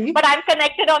 Luckily. But I'm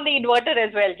connected on the inverter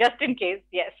as well, just in case.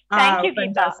 Yes. Thank you,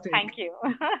 Geeta. Fantastic. Thank you.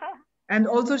 And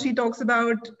also she talks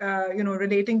about,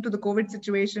 relating to the COVID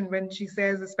situation when she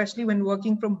says, especially when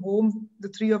working from home, the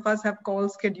three of us have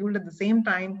calls scheduled at the same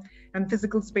time and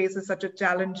physical space is such a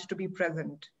challenge to be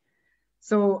present.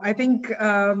 So I think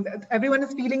everyone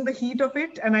is feeling the heat of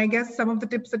it. And I guess some of the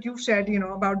tips that you've shared,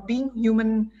 about being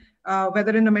human,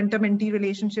 whether in a mentor-mentee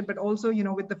relationship, but also,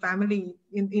 with the family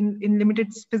in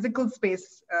limited physical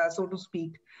space, so to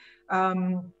speak.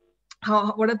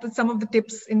 What are some of the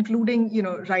tips, including,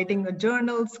 writing a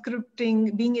journal,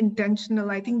 scripting, being intentional?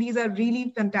 I think these are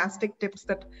really fantastic tips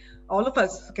that all of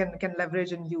us can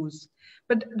leverage and use.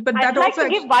 But I'd like to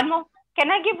give one more. Can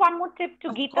I give one more tip to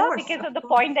Geeta because of the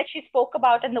point that she spoke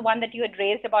about and the one that you had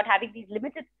raised about having these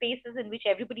limited spaces in which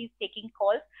everybody is taking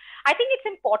calls? I think it's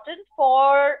important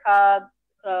for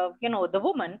the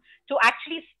woman to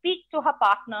actually speak to her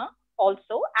partner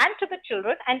also and to the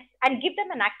children and give them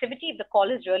an activity if the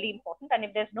call is really important, and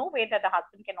if there's no way that the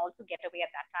husband can also get away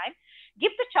at that time,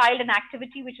 give the child an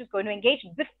activity which is going to engage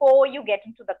before you get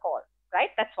into the call,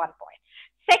 right? That's one point.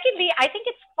 Secondly, I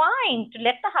think it's fine to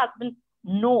let the husband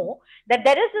know that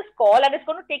there is this call and it's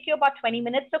going to take you about 20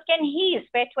 minutes. So can he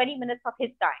spare 20 minutes of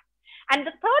his time? And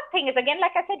the third thing is, again,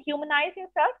 like I said, humanize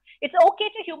yourself. It's okay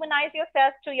to humanize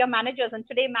yourself to your managers. And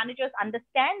today managers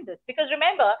understand this, because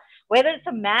remember, whether it's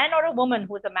a man or a woman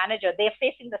who is a manager, they're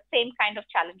facing the same kind of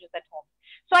challenges at home.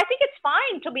 So I think it's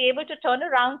fine to be able to turn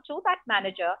around to that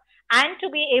manager and to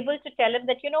be able to tell him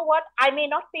that, you know what, I may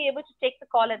not be able to take the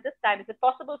call at this time. Is it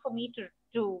possible for me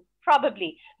to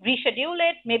probably reschedule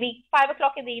it, maybe 5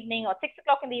 o'clock in the evening or 6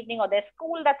 o'clock in the evening, or there's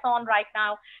school that's on right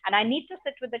now and I need to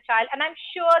sit with the child, and I'm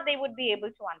sure they would be able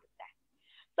to understand.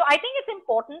 So I think it's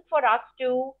important for us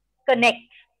to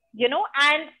connect,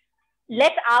 and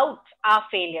let out our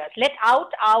failures, let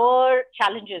out our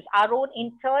challenges, our own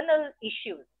internal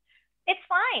issues. It's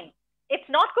fine. It's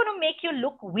not going to make you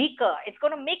look weaker. It's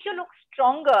going to make you look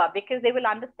stronger, because they will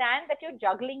understand that you're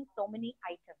juggling so many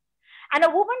items. And a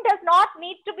woman does not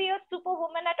need to be a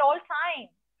superwoman at all times.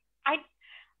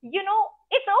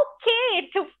 It's okay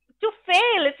to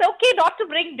fail. It's okay not to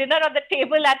bring dinner on the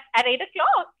table at 8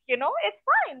 o'clock. It's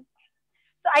fine.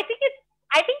 So I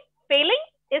think failing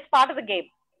is part of the game.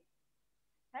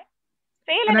 Right?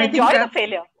 Fail and enjoy the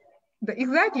failure.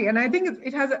 Exactly. And I think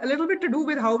it has a little bit to do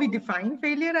with how we define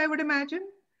failure, I would imagine.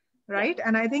 Right.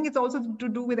 And I think it's also to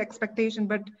do with expectation.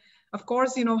 But of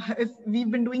course, if we've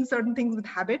been doing certain things with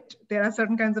habit, there are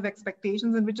certain kinds of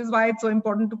expectations, and which is why it's so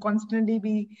important to constantly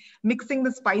be mixing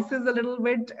the spices a little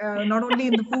bit, not only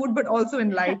in the food, but also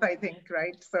in life, I think.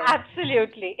 Right. So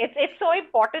absolutely. It's so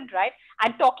important. Right.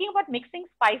 And talking about mixing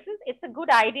spices, it's a good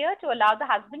idea to allow the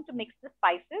husband to mix the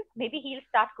spices. Maybe he'll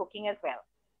start cooking as well.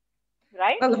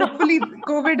 Right. Well, hopefully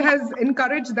COVID has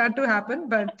encouraged that to happen,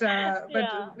 but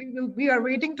we are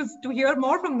waiting to hear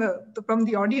more from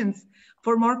the audience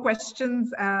for more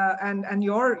questions and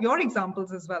your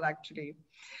examples as well, actually.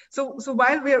 So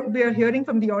while we are hearing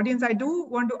from the audience, I do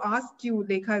want to ask you,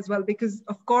 Lekha, as well, because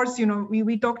of course,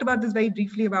 we talked about this very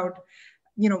briefly about,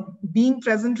 being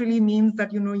present really means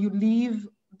that, you leave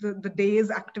the day's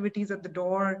activities at the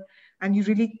door and you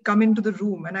really come into the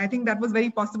room. And I think that was very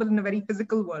possible in a very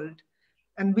physical world.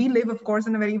 And we live, of course,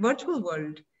 in a very virtual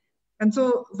world. And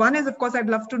so one is, of course, I'd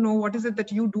love to know what is it that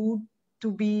you do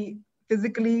to be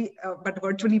physically, but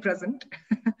virtually present.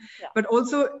 Yeah. But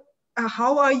also,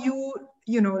 how are you,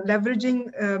 leveraging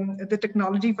the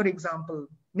technology, for example,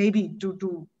 maybe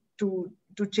to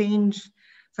change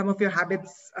some of your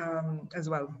habits as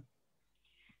well?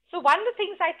 So one of the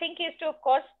things I think is to, of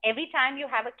course, every time you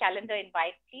have a calendar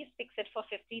invite, please fix it for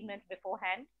 15 minutes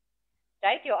beforehand.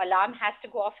 Right? Your alarm has to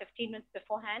go off 15 minutes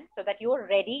beforehand so that you're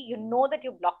ready. You know that you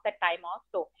blocked that time off.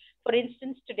 So for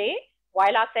instance, today,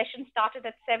 while our session started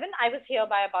at 7, I was here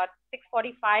by about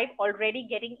 6:45, already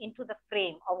getting into the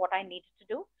frame of what I needed to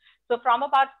do. So from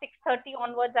about 6:30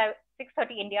 onwards,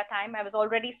 6:30 India time, I was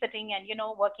already sitting and,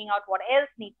 working out what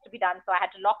else needs to be done. So I had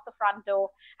to lock the front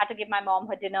door, had to give my mom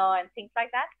her dinner and things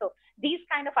like that. So these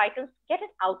kind of items, get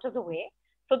it out of the way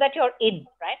so that you're in,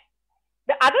 right?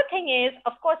 The other thing is,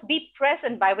 of course, be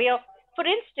present by way of, for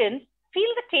instance,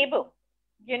 feel the table,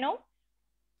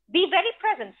 be very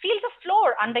present, feel the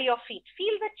floor under your feet,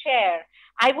 feel the chair.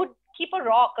 I would keep a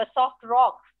rock, a soft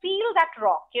rock, feel that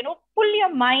rock, pull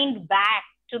your mind back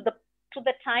to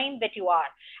the time that you are,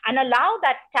 and allow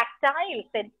that tactile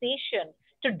sensation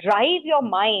to drive your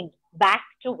mind back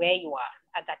to where you are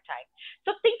at that time.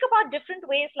 So think about different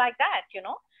ways like that,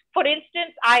 For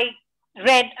instance, I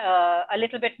read a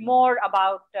little bit more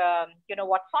about,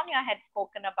 what Sonia had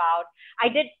spoken about. I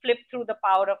did flip through The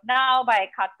Power of Now by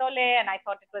Eckhart Tolle, and I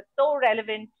thought it was so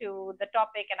relevant to the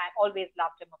topic, and I always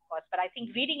loved him, of course. But I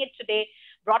think reading it today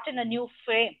brought in a new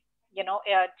frame,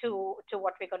 to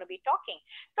what we're going to be talking.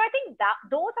 So I think that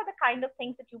those are the kind of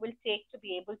things that you will take to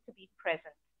be able to be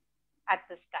present at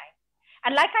this time.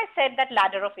 And like I said, that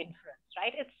ladder of inference,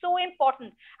 right? It's so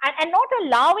important, and not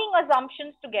allowing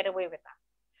assumptions to get away with that.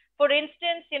 For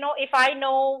instance, if I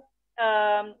know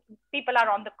people are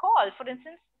on the call, for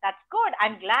instance, that's good.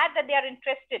 I'm glad that they are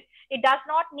interested. It does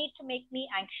not need to make me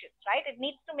anxious, right? It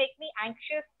needs to make me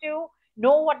anxious to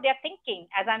know what they're thinking,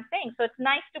 as I'm saying. So it's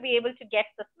nice to be able to get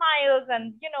the smiles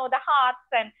and, the hearts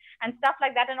and stuff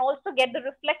like that, and also get the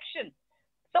reflection.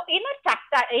 So in a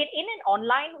tactile, in an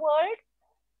online world,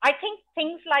 I think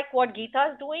things like what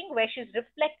Geeta is doing, where she's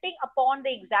reflecting upon the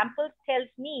examples,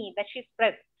 tells me that she's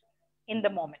present in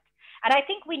the moment. And I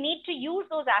think we need to use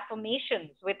those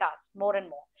affirmations with us more and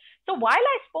more. So while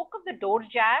I spoke of the door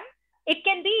jam, it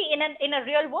can be in a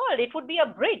real world. It would be a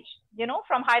bridge,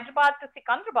 from Hyderabad to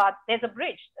Secunderabad, there's a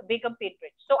bridge, a big big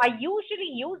bridge. So I usually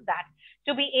use that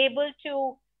to be able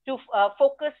to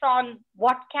focus on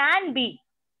what can be,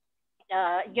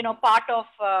 part of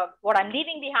what I'm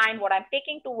leaving behind, what I'm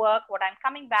taking to work, what I'm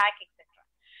coming back, etc.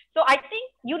 So I think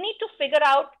you need to figure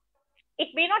out, it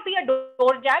may not be a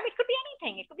door jam. It could be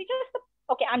anything. It could be just,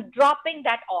 okay, I'm dropping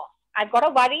that off. I've got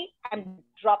a worry. I'm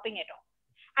dropping it off.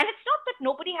 And it's not that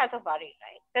nobody has a worry,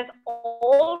 right? There's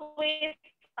always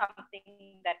something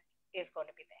that is going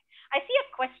to be there. I see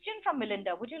a question from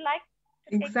Melinda. Would you like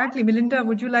to take Exactly. that? Melinda,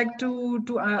 would you like to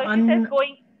so she says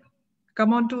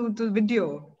come on to the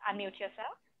video? Unmute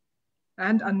yourself.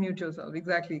 And unmute yourself.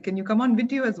 Exactly. Can you come on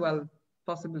video as well,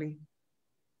 possibly?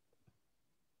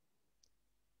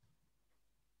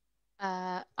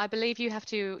 I believe you have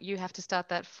to start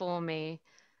that for me.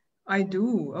 I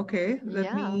do. Okay.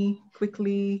 Let me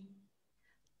quickly.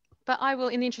 But I will,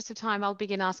 in the interest of time, I'll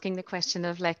begin asking the question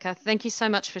of Lekha. Thank you so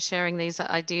much for sharing these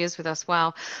ideas with us.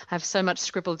 Wow, I have so much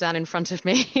scribbled down in front of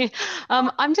me.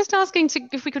 I'm just asking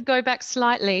if we could go back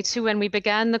slightly to when we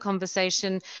began the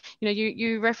conversation.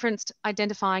 You referenced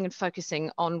identifying and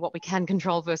focusing on what we can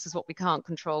control versus what we can't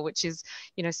control, which is,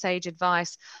 sage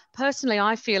advice. Personally,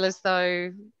 I feel as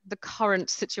though the current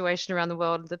situation around the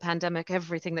world, the pandemic,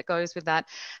 everything that goes with that,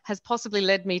 has possibly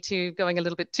led me to going a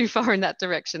little bit too far in that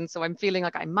direction. So I'm feeling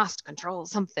like I must control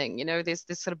something, there's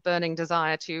this sort of burning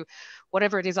desire to,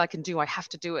 whatever it is I can do, I have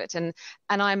to do it. And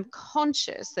I'm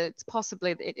conscious that it's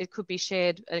possibly, it could be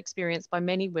shared an experience by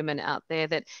many women out there,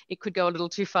 that it could go a little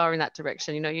too far in that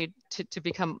direction, to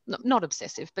become not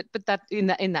obsessive, but that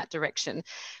in that direction.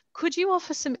 Could you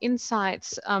offer some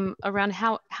insights around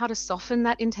how to soften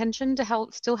that intention to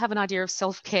help still have an idea of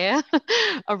self-care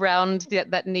around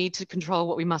that need to control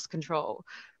what we must control?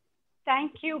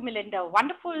 Thank you, Melinda.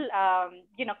 Wonderful,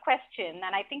 question.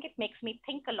 And I think it makes me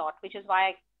think a lot, which is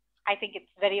why I think it's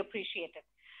very appreciated.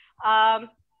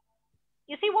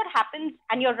 You see what happens,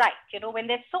 and you're right, when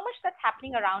there's so much that's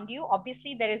happening around you,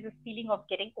 obviously there is this feeling of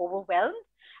getting overwhelmed.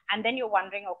 And then you're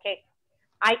wondering, okay,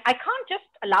 I can't just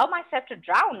allow myself to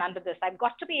drown under this. I've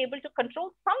got to be able to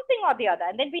control something or the other.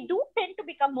 And then we do tend to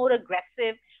become more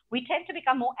aggressive. We tend to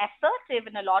become more assertive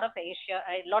in a lot of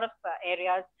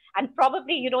areas. And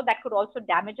probably, that could also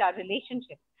damage our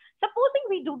relationship. Supposing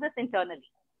we do this internally.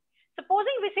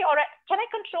 Supposing we say, all right, can I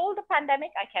control the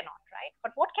pandemic? I cannot, right?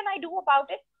 But what can I do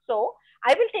about it? So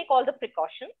I will take all the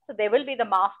precautions. So there will be the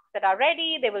masks that are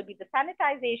ready. There will be the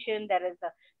sanitization. There is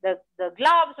the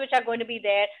gloves, which are going to be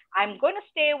there. I'm going to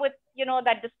stay with,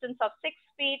 that distance of 6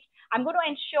 feet. I'm going to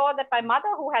ensure that my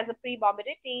mother, who has a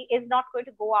pre-morbidity, is not going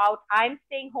to go out. I'm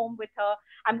staying home with her.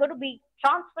 I'm going to be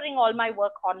transferring all my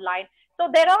work online. So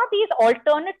there are these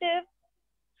alternative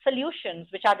solutions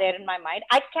which are there in my mind.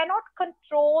 I cannot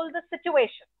control the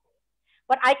situation,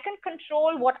 but I can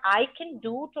control what I can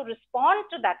do to respond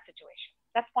to that situation.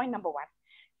 That's point number one.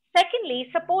 Secondly,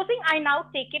 supposing I now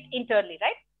take it internally,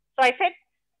 right? So I said,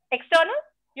 external,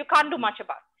 you can't do much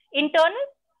about. Internal,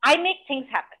 I make things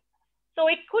happen. So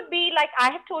it could be like I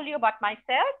have told you about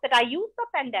myself, that I used the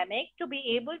pandemic to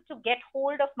be able to get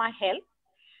hold of my health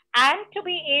and to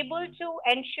be able to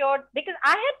ensure, because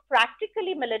I had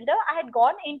practically, Melinda, I had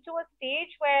gone into a stage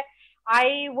where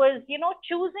I was,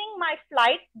 choosing my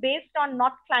flights based on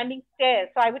not climbing stairs.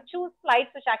 So I would choose flights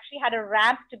which actually had a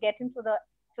ramp to get into the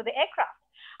aircraft.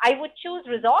 I would choose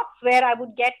resorts where I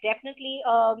would get definitely,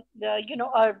 a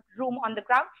room on the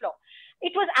ground floor.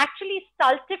 it was actually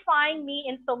stultifying me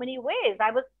in so many ways.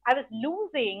 I was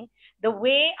losing the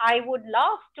way I would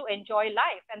love to enjoy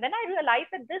life. And then I realized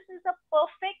that this is a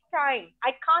perfect time.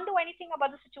 I can't do anything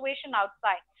about the situation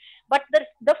outside. But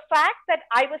the fact that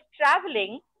I was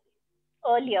traveling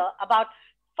earlier about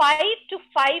 5 to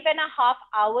 5.5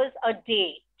 hours a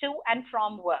day to and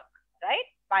from work, right?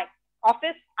 My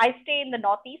office, I stay in the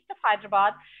northeast of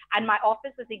Hyderabad, and my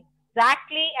office is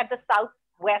exactly at the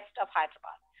southwest of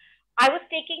Hyderabad. I was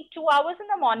taking 2 hours in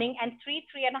the morning and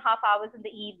 3.5 hours in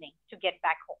the evening to get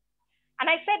back home. And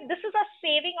I said, this is a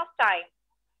saving of time.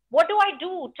 What do I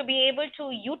do to be able to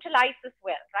utilize this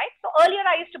well, right? So earlier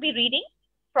I used to be reading,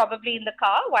 probably in the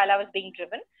car while I was being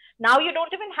driven. Now you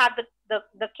don't even have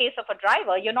the case of a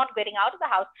driver. You're not getting out of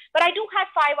the house. But I do have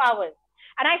 5 hours.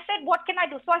 And I said, what can I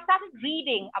do? So I started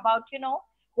reading about,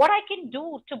 what I can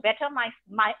do to better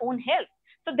my own health.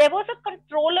 So there was a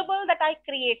controllable that I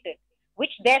created, which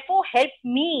therefore helped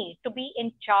me to be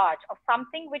in charge of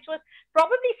something which was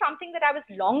probably something that I was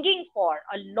longing for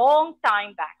a long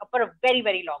time back, for a very,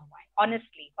 very long while,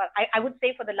 honestly. But I would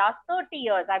say for the last 30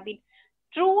 years, I've been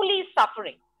truly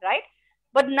suffering, right?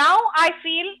 But now I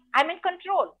feel I'm in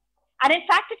control. And in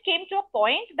fact, it came to a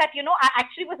point that, I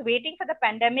actually was waiting for the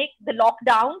pandemic, the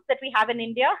lockdowns that we have in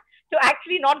India, to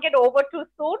actually not get over too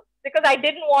soon, because I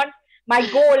didn't want my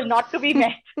goal not to be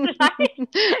met. Right?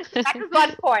 That is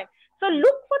one point. So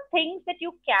look for things that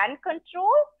you can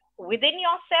control within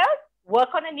yourself, work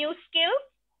on a new skill,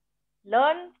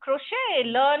 learn crochet,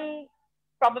 learn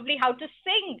probably how to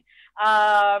sing.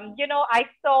 I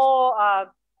saw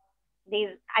these,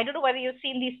 I don't know whether you've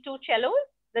seen these two cellos,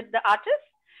 the artists.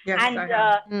 Yes, and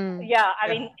I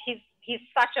mean, he's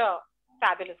such a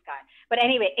fabulous guy. But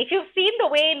anyway, if you've seen the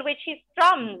way in which he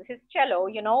strums his cello,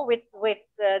 with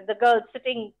the girls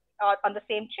sitting on the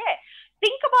same chair,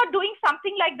 think about doing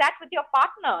something like that with your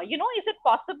partner. Is it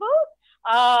possible?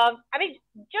 I mean,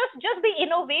 just be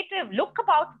innovative. Look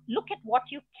at what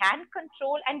you can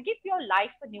control and give your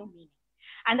life a new meaning,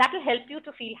 and that will help you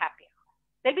to feel happier.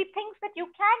 There'll be things that you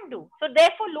can do. So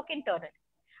therefore, look internally.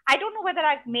 I don't know whether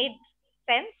I've made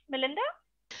sense, Melinda?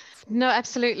 No,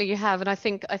 absolutely you have. And I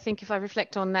think if I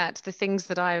reflect on that, the things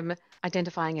that I'm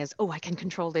identifying as, I can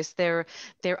control this, they're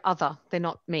other, they're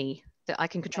not me. That I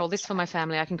can control this for my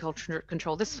family, I can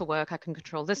control this for work, I can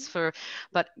control this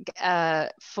but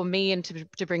for me, and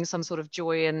to bring some sort of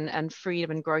joy and freedom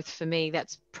and growth for me,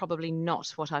 that's probably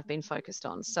not what I've been focused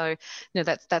on. So no,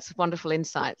 that's wonderful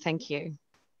insight. Thank you.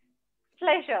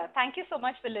 Pleasure. Thank you so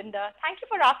much, Belinda. Thank you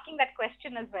for asking that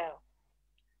question as well.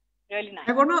 Really nice.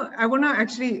 I wanna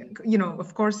actually,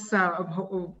 of course,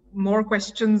 more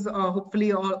questions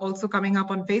hopefully also coming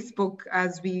up on Facebook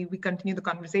as we continue the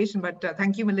conversation. But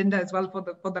thank you, Melinda, as well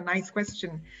for the nice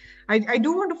question. I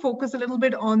do want to focus a little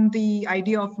bit on the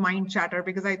idea of mind chatter,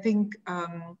 because I think,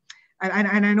 and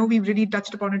I know we've really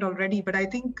touched upon it already, but I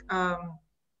think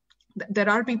there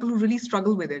are people who really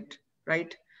struggle with it,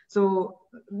 right? So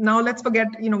now let's forget,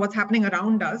 what's happening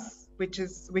around us, which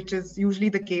is usually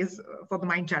the case for the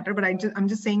mind chatter. But I'm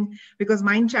just saying, because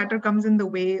mind chatter comes in the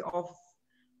way of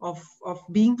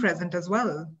being present as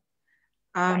well.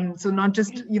 So not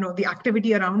just, the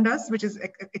activity around us, which is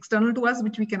external to us,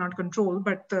 which we cannot control,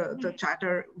 but the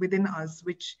chatter within us,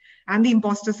 and the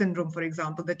imposter syndrome, for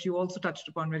example, that you also touched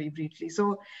upon very briefly.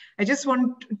 So I just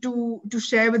want to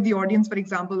share with the audience, for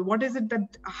example, what is it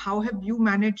how have you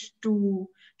managed to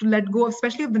let go,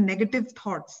 especially of the negative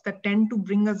thoughts that tend to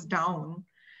bring us down,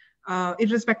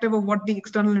 irrespective of what the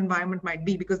external environment might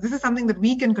be, because this is something that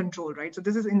we can control, right? So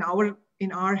this is in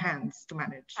our hands to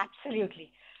manage.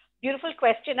 Absolutely. Beautiful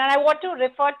question. And I want to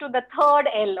refer to the third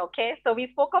L, okay? So we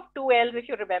spoke of two L's, if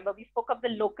you remember. We spoke of the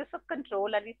locus of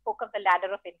control and we spoke of the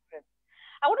ladder of inference.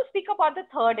 I want to speak about the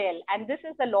third L, and this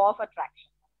is the law of attraction.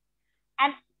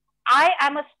 And I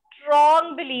am a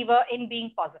strong believer in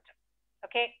being positive,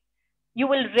 okay? You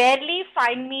will rarely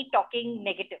find me talking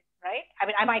negative, right? I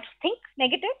mean, I might think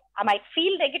negative, I might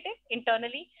feel negative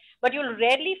internally, but you'll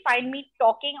rarely find me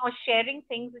talking or sharing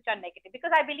things which are negative,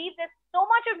 because I believe there's so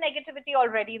much of negativity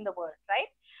already in the world,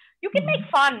 right? You can make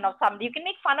fun of somebody, you can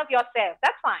make fun of yourself,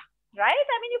 that's fine, right?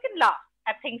 I mean, you can laugh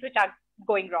at things which are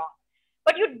going wrong,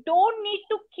 but you don't need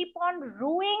to keep on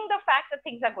ruining the fact that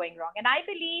things are going wrong. And I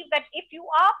believe that if you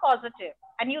are positive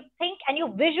and you think and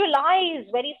you visualize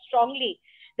very strongly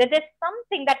that there's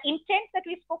something, that intent that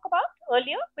we spoke about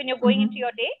earlier when you're going into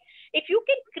your day, if you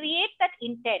can create that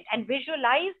intent and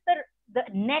visualize the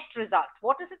net result,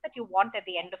 what is it that you want at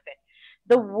the end of it,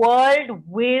 the world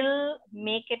will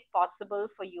make it possible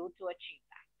for you to achieve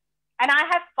that. And I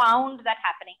have found that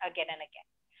happening again and again.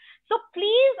 So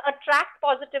please attract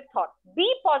positive thoughts. Be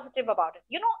positive about it.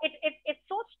 It's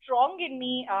so strong in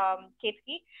me,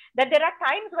 Ketki, that there are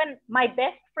times when my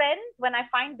best friends, when I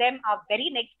find them are very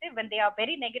negative, when they are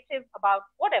very negative about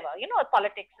whatever,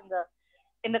 politics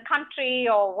in the country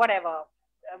or whatever.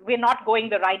 We're not going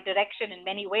the right direction in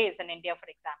many ways in India, for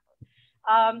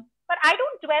example. But I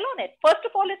don't dwell on it. First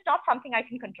of all, it's not something I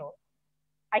can control.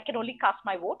 I can only cast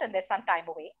my vote, and there's some time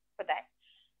away for that.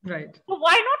 Right. So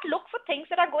why not look for things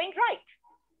that are going right?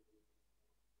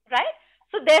 Right?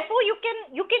 So therefore you can,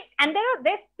 and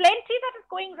there's plenty that is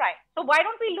going right. So why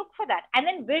don't we look for that? And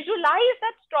then visualize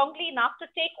that strongly enough to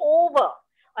take over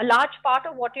a large part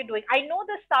of what you're doing. I know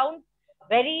this sounds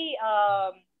very,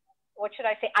 what should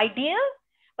I say, ideal,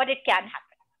 but it can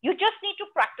happen. You just need to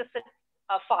practice it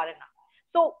far enough.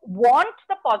 So want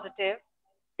the positive,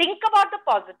 think about the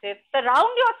positive,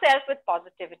 surround yourself with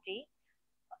positivity,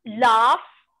 laugh,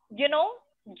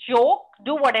 joke,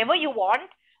 do whatever you want,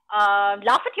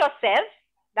 laugh at yourself,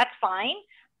 that's fine,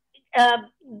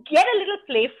 get a little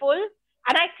playful,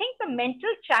 and I think the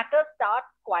mental chatter starts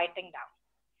quieting down.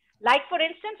 Like, for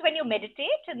instance, when you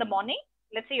meditate in the morning,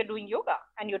 let's say you're doing yoga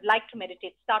and you'd like to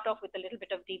meditate, start off with a little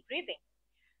bit of deep breathing.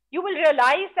 You will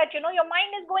realize that, your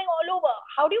mind is going all over.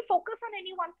 How do you focus on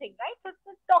any one thing, right? So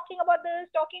it's talking about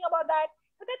this, talking about that.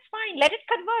 But that's fine. Let it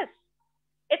converse.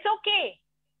 It's okay.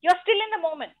 You're still in the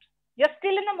moment. You're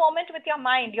still in the moment with your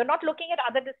mind. You're not looking at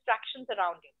other distractions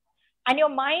around you. And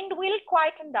your mind will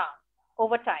quieten down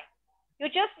over time. You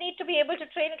just need to be able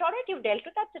to train it. All right, you've dealt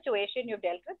with that situation. You've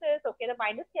dealt with this. Okay, the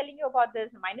mind is telling you about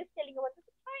this. The mind is telling you about this.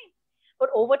 It's fine.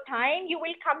 But over time, you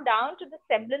will come down to the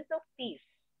semblance of peace.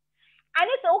 And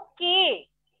it's okay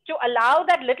to allow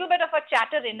that little bit of a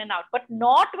chatter in and out, but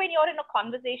not when you're in a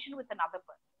conversation with another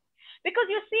person.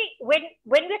 Because you see, when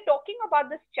we're talking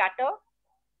about this chatter,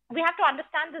 we have to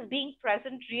understand this being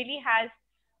present really has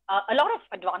a lot of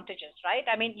advantages, right?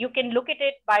 I mean, you can look at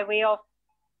it by way of,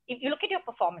 if you look at your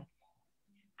performance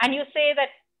and you say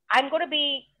that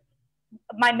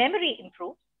my memory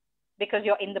improves because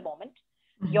you're in the moment.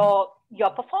 Mm-hmm.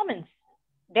 Your performance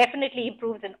definitely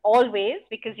improves in all ways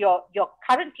because you're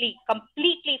currently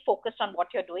completely focused on what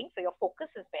you're doing. So your focus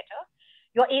is better.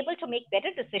 You're able to make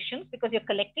better decisions because you're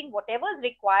collecting whatever is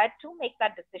required to make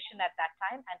that decision at that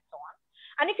time, and so on.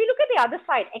 And if you look at the other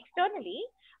side, externally,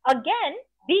 again,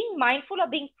 being mindful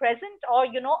of being present or,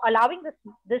 allowing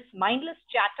this mindless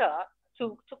chatter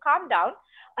to calm down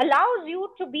allows you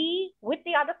to be with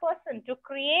the other person, to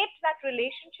create that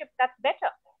relationship that's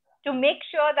better, to make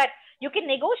sure that you can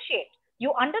negotiate,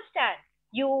 you understand,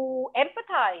 you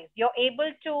empathize, you're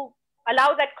able to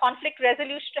allow that conflict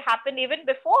resolution to happen even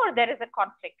before there is a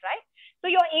conflict, right? So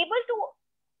you're able to,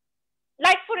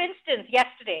 like, for instance,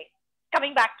 yesterday,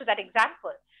 coming back to that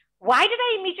example, why did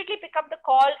I immediately pick up the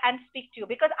call and speak to you?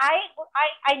 Because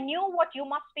I knew what you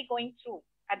must be going through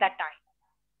at that time,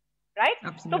 right?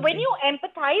 Absolutely. So when you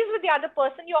empathize with the other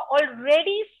person, you're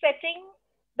already setting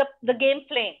the game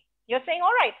playing. You're saying,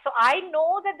 all right, so I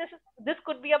know that this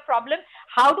could be a problem.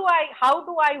 How do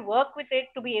I work with it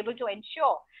to be able to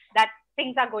ensure that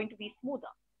things are going to be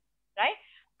smoother, right?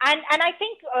 And I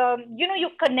think, you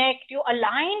connect, you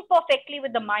align perfectly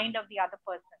with the mind of the other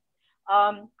person.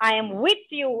 I am with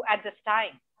you at this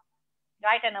time,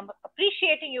 right? And I'm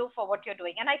appreciating you for what you're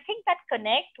doing. And I think that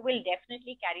connect will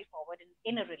definitely carry forward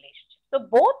in a relationship. So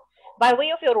both by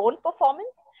way of your own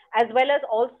performance, as well as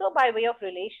also by way of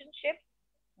relationship,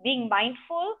 being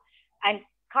mindful and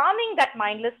calming that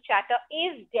mindless chatter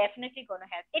is definitely going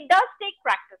to help. It does take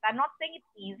practice. I'm not saying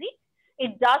it's easy.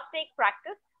 It does take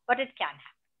practice, but it can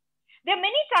happen. There are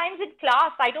many times in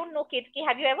class, I don't know, Ketki,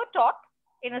 have you ever taught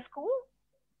in a school?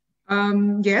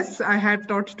 Yes, I have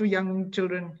taught to young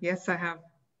children. Yes, I have.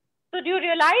 So do you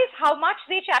realize how much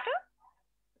they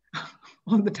chatter?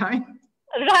 All the time.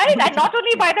 Right, and not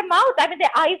only by the mouth. I mean,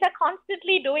 their eyes are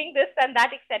constantly doing this and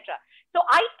that, etc. So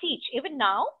I teach, even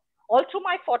now, all through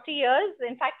my 40 years,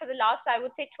 in fact, for the last, I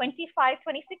would say 25,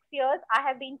 26 years, I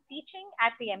have been teaching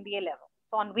at the MBA level.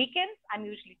 So on weekends, I'm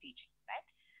usually teaching,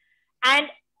 right?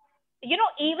 And,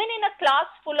 even in a class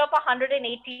full of 180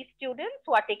 students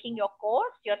who are taking your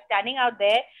course, you're standing out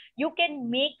there, you can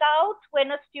make out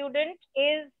when a student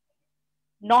is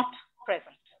not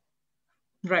present.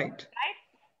 Right.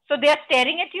 So they're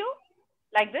staring at you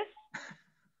like this,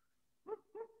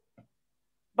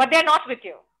 but they're not with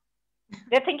you.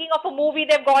 They're thinking of a movie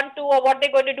they've gone to or what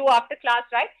they're going to do after class,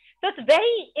 right? So it's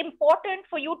very important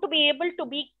for you to be able to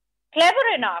be clever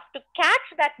enough to catch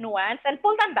that nuance and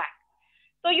pull them back.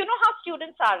 So you know how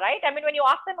students are, right? I mean, when you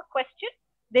ask them a question,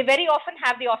 they very often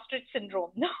have the ostrich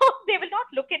syndrome. No, they will not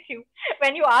look at you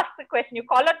when you ask the question. You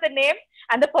call out the name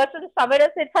and the person somewhere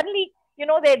else, suddenly,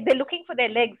 they're looking for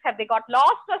their legs. Have they got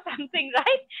lost or something,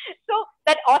 right? So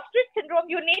that ostrich syndrome,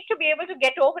 you need to be able to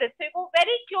get over it. So you go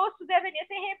very close to them and you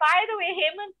say, hey, by the way,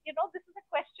 Hemant, this is a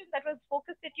question that was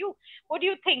focused at you. What do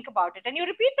you think about it? And you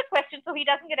repeat the question so he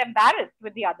doesn't get embarrassed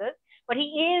with the others, but he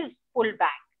is pulled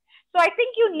back. So I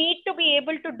think you need to be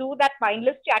able to do that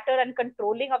mindless chatter and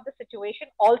controlling of the situation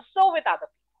also with other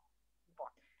people.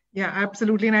 Yeah,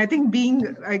 absolutely. And I think being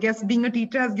a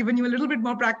teacher has given you a little bit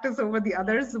more practice over the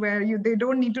others, where they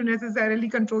don't need to necessarily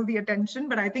control the attention.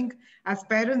 But I think as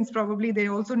parents, probably they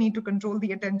also need to control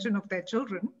the attention of their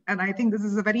children. And I think this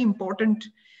is a very important,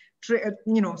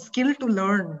 skill to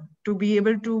learn, to be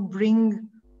able to bring,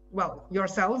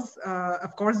 yourselves,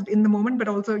 of course, in the moment, but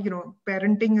also,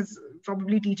 parenting is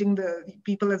probably teaching the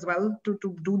people as well to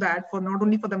do that, for not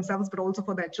only for themselves, but also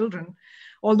for their children.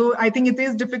 Although I think it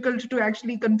is difficult to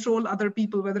actually control other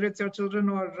people, whether it's your children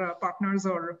or partners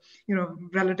or,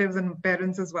 relatives and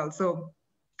parents as well. So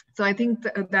I think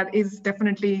that is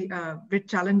definitely a bit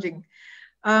challenging.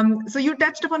 So you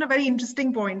touched upon a very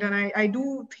interesting point, and I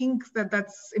do think that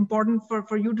that's important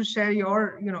for you to share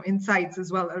your, insights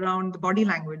as well around the body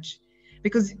language.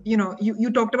 Because,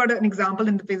 you talked about an example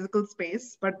in the physical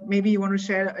space, but maybe you want to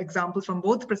share examples from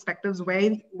both perspectives,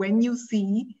 where when you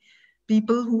see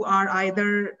people who are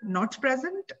either not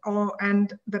present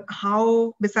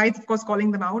how, besides of course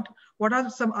calling them out, what are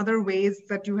some other ways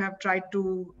that you have tried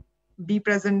to be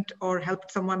present or help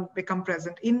someone become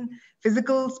present in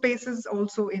physical spaces,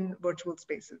 also in virtual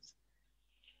spaces?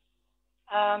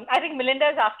 I think Melinda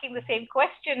is asking the same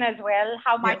question as well.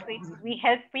 How might we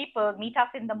help people meet us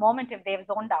in the moment if they've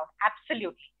zoned out?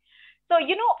 Absolutely. So,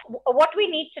 what we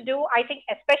need to do, I think,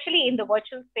 especially in the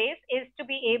virtual space, is to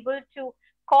be able to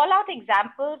call out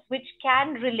examples which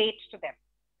can relate to them,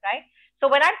 right? So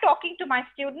when I'm talking to my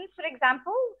students, for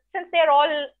example, since they're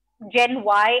all Gen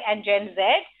Y and Gen Z,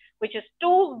 which is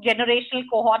 2 generational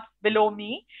cohorts below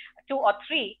me, 2 or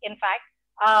 3, in fact,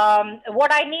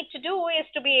 what I need to do is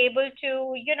to be able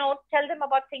to, tell them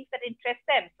about things that interest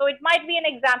them. So it might be an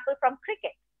example from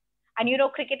cricket. And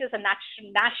cricket is a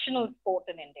national sport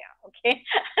in India, okay?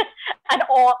 And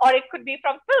or it could be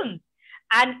from films,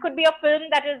 and could be a film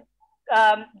that is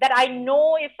that I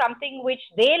know is something which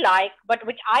they like, but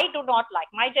which I do not like.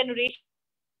 My generation,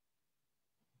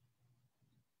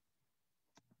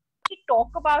 we talk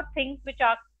about things which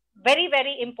are very,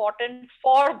 very important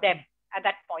for them at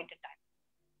that point in time.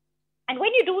 And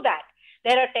when you do that,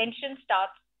 their attention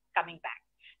starts coming back.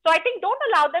 So I think don't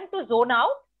allow them to zone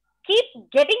out.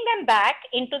 Keep getting them back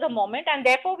into the moment. And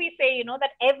therefore we say,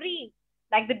 that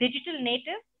like the digital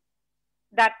natives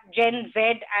that Gen Z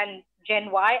and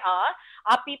Gen Y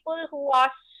are people who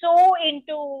are so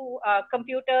into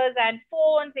computers and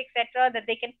phones, etc., that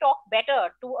they can talk better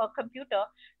to a computer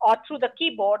or through the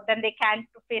keyboard than they can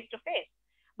face to face.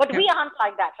 But we aren't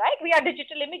like that, right? We are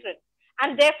digital immigrants.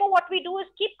 And therefore, what we do is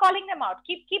keep calling them out,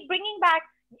 keep bringing back.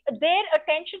 Their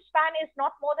attention span is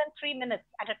not more than 3 minutes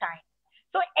at a time.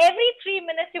 So every 3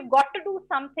 minutes, you've got to do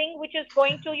something which is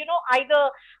going to, either,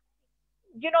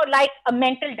 like a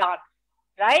mental dance,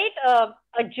 right?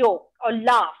 A joke or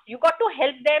laugh. You got to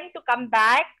help them to come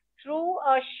back through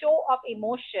a show of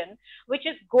emotion, which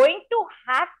is going to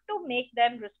have to make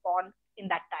them respond in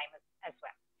that time as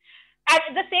well.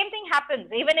 And the same thing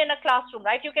happens even in a classroom,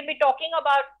 right? You can be talking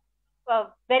about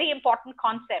a very important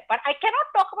concept, but I cannot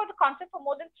talk about the concept for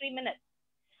more than 3 minutes.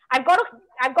 I've got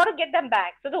to get them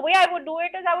back. So the way I would do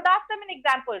it is I would ask them an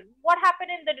example. What happened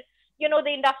in the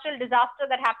industrial disaster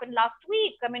that happened last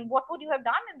week? I mean, what would you have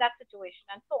done in that situation,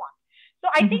 and so on. So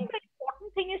I think the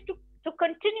important thing is to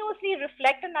continuously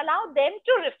reflect and allow them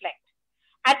to reflect.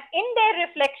 And in their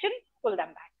reflection, pull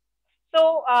them back.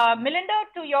 So Melinda,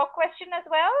 to your question as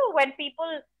well, when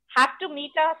people have to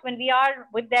meet us, when we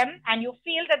are with them and you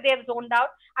feel that they've zoned out,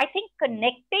 I think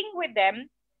connecting with them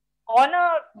on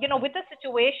with a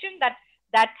situation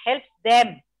that helps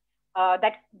them,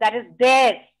 that is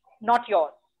theirs, not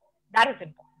yours. That is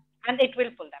important, and it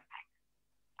will pull them back.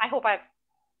 I hope I've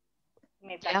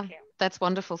made that clear. That's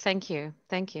wonderful. Thank you.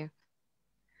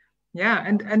 Yeah,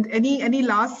 and any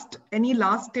last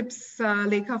tips,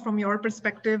 Lekha, from your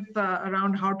perspective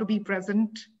around how to be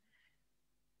present?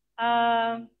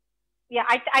 Yeah,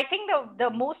 I think the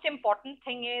most important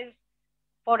thing is,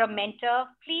 for a mentor,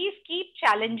 please keep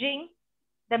challenging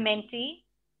the mentee.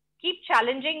 Keep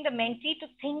challenging the mentee to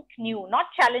think new, not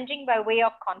challenging by way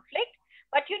of conflict,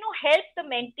 but help the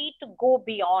mentee to go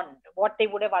beyond what they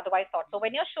would have otherwise thought. So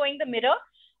when you're showing the mirror,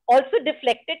 also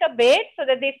deflect it a bit so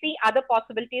that they see other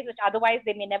possibilities which otherwise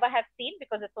they may never have seen,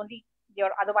 because it's only,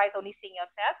 you're otherwise only seeing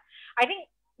yourself. I think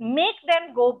make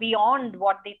them go beyond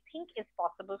what they think is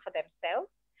possible for themselves.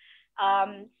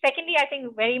 Secondly, I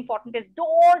think very important is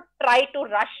don't try to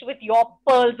rush with your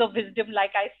pearls of wisdom.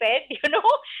 Like I said,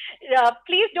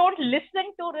 please don't listen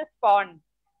to respond,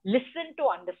 listen to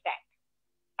understand.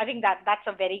 I think that's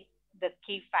the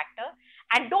key factor.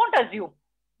 And don't assume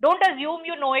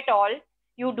you know it all.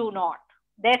 You do not.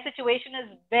 Their situation is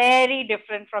very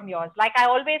different from yours. Like I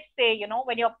always say,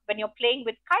 when you're playing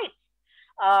with kites,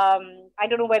 I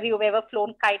don't know whether you've ever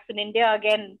flown kites in India.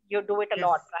 Again, you do it a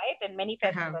lot, right? In many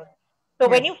festivals. So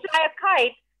when you fly a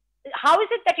kite, how is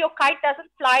it that your kite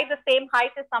doesn't fly the same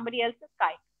height as somebody else's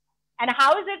kite? And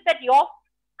how is it that your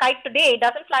kite today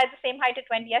doesn't fly the same height it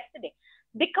went yesterday?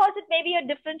 Because it may be a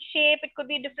different shape. It could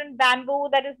be a different bamboo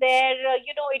that is there.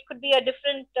 It could be a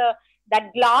different,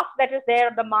 that glass that is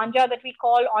there, the manja that we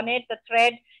call on it, the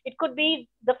thread. It could be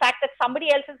the fact that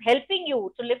somebody else is helping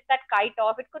you to lift that kite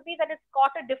off. It could be that it's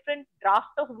caught a different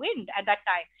draft of wind at that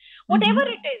time. Whatever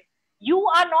it is, you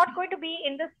are not going to be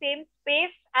in the same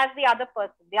space as the other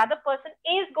person. The other person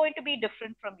is going to be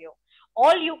different from you.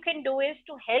 All you can do is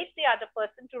to help the other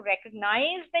person to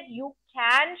recognize that you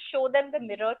can show them the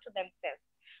mirror to themselves,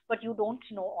 but you don't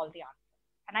know all the answers.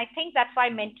 And I think that's why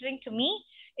mentoring to me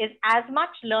is as much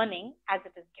learning as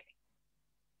it is giving.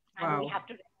 And we have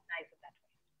to recognize it that way.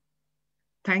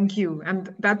 Thank you.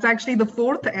 And that's actually the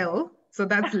fourth L. So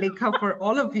that's Lekha for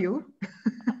all of you.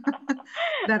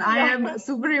 That I am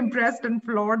super impressed and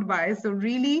floored by. So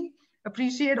really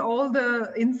appreciate all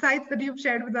the insights that you've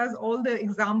shared with us, all the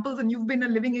examples, and you've been a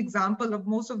living example of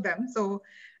most of them. So,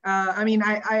 I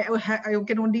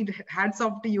can only hats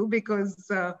off to you,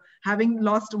 because having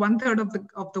lost 1/3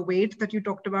 of the weight that you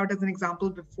talked about as an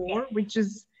example before, which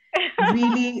is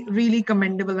really, really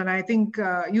commendable. And I think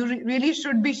you really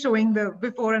should be showing the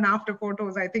before and after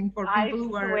photos, I think, for people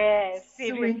who are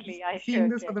seeing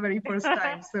this for the very first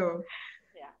time. So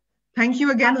thank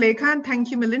you again, Lekha, and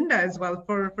thank you, Melinda, as well,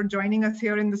 for joining us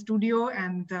here in the studio.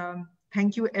 And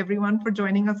thank you, everyone, for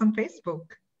joining us on Facebook.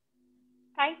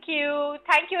 Thank you.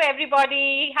 Thank you,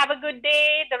 everybody. Have a good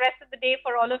day, the rest of the day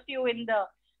for all of you in the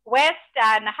West,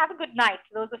 and have a good night,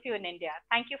 those of you in India.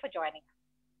 Thank you for joining us.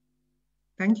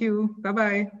 Thank you.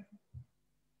 Bye-bye.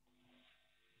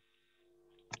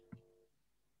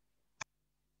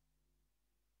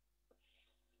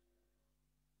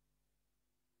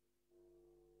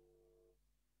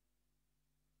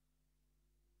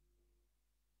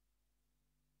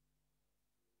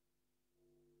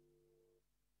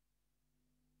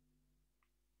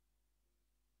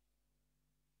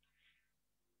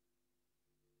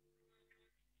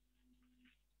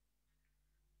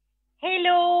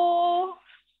 Hello.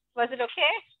 Was it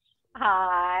okay?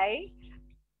 Hi.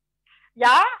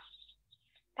 Yeah.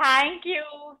 Thank you.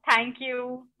 Thank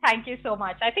you. Thank you so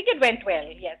much. I think it went well.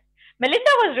 Yes.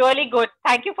 Melinda was really good.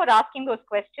 Thank you for asking those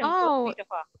questions. So sweet of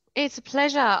her. It's a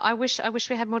pleasure. I wish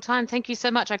we had more time. Thank you so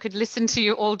much. I could listen to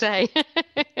you all day.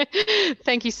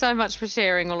 Thank you so much for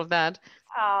sharing all of that.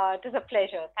 It was a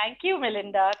pleasure. Thank you,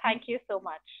 Melinda. Thank you so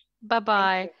much.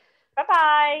 Bye-bye.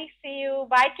 Bye-bye. See you.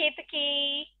 Bye,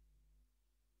 Ketaki.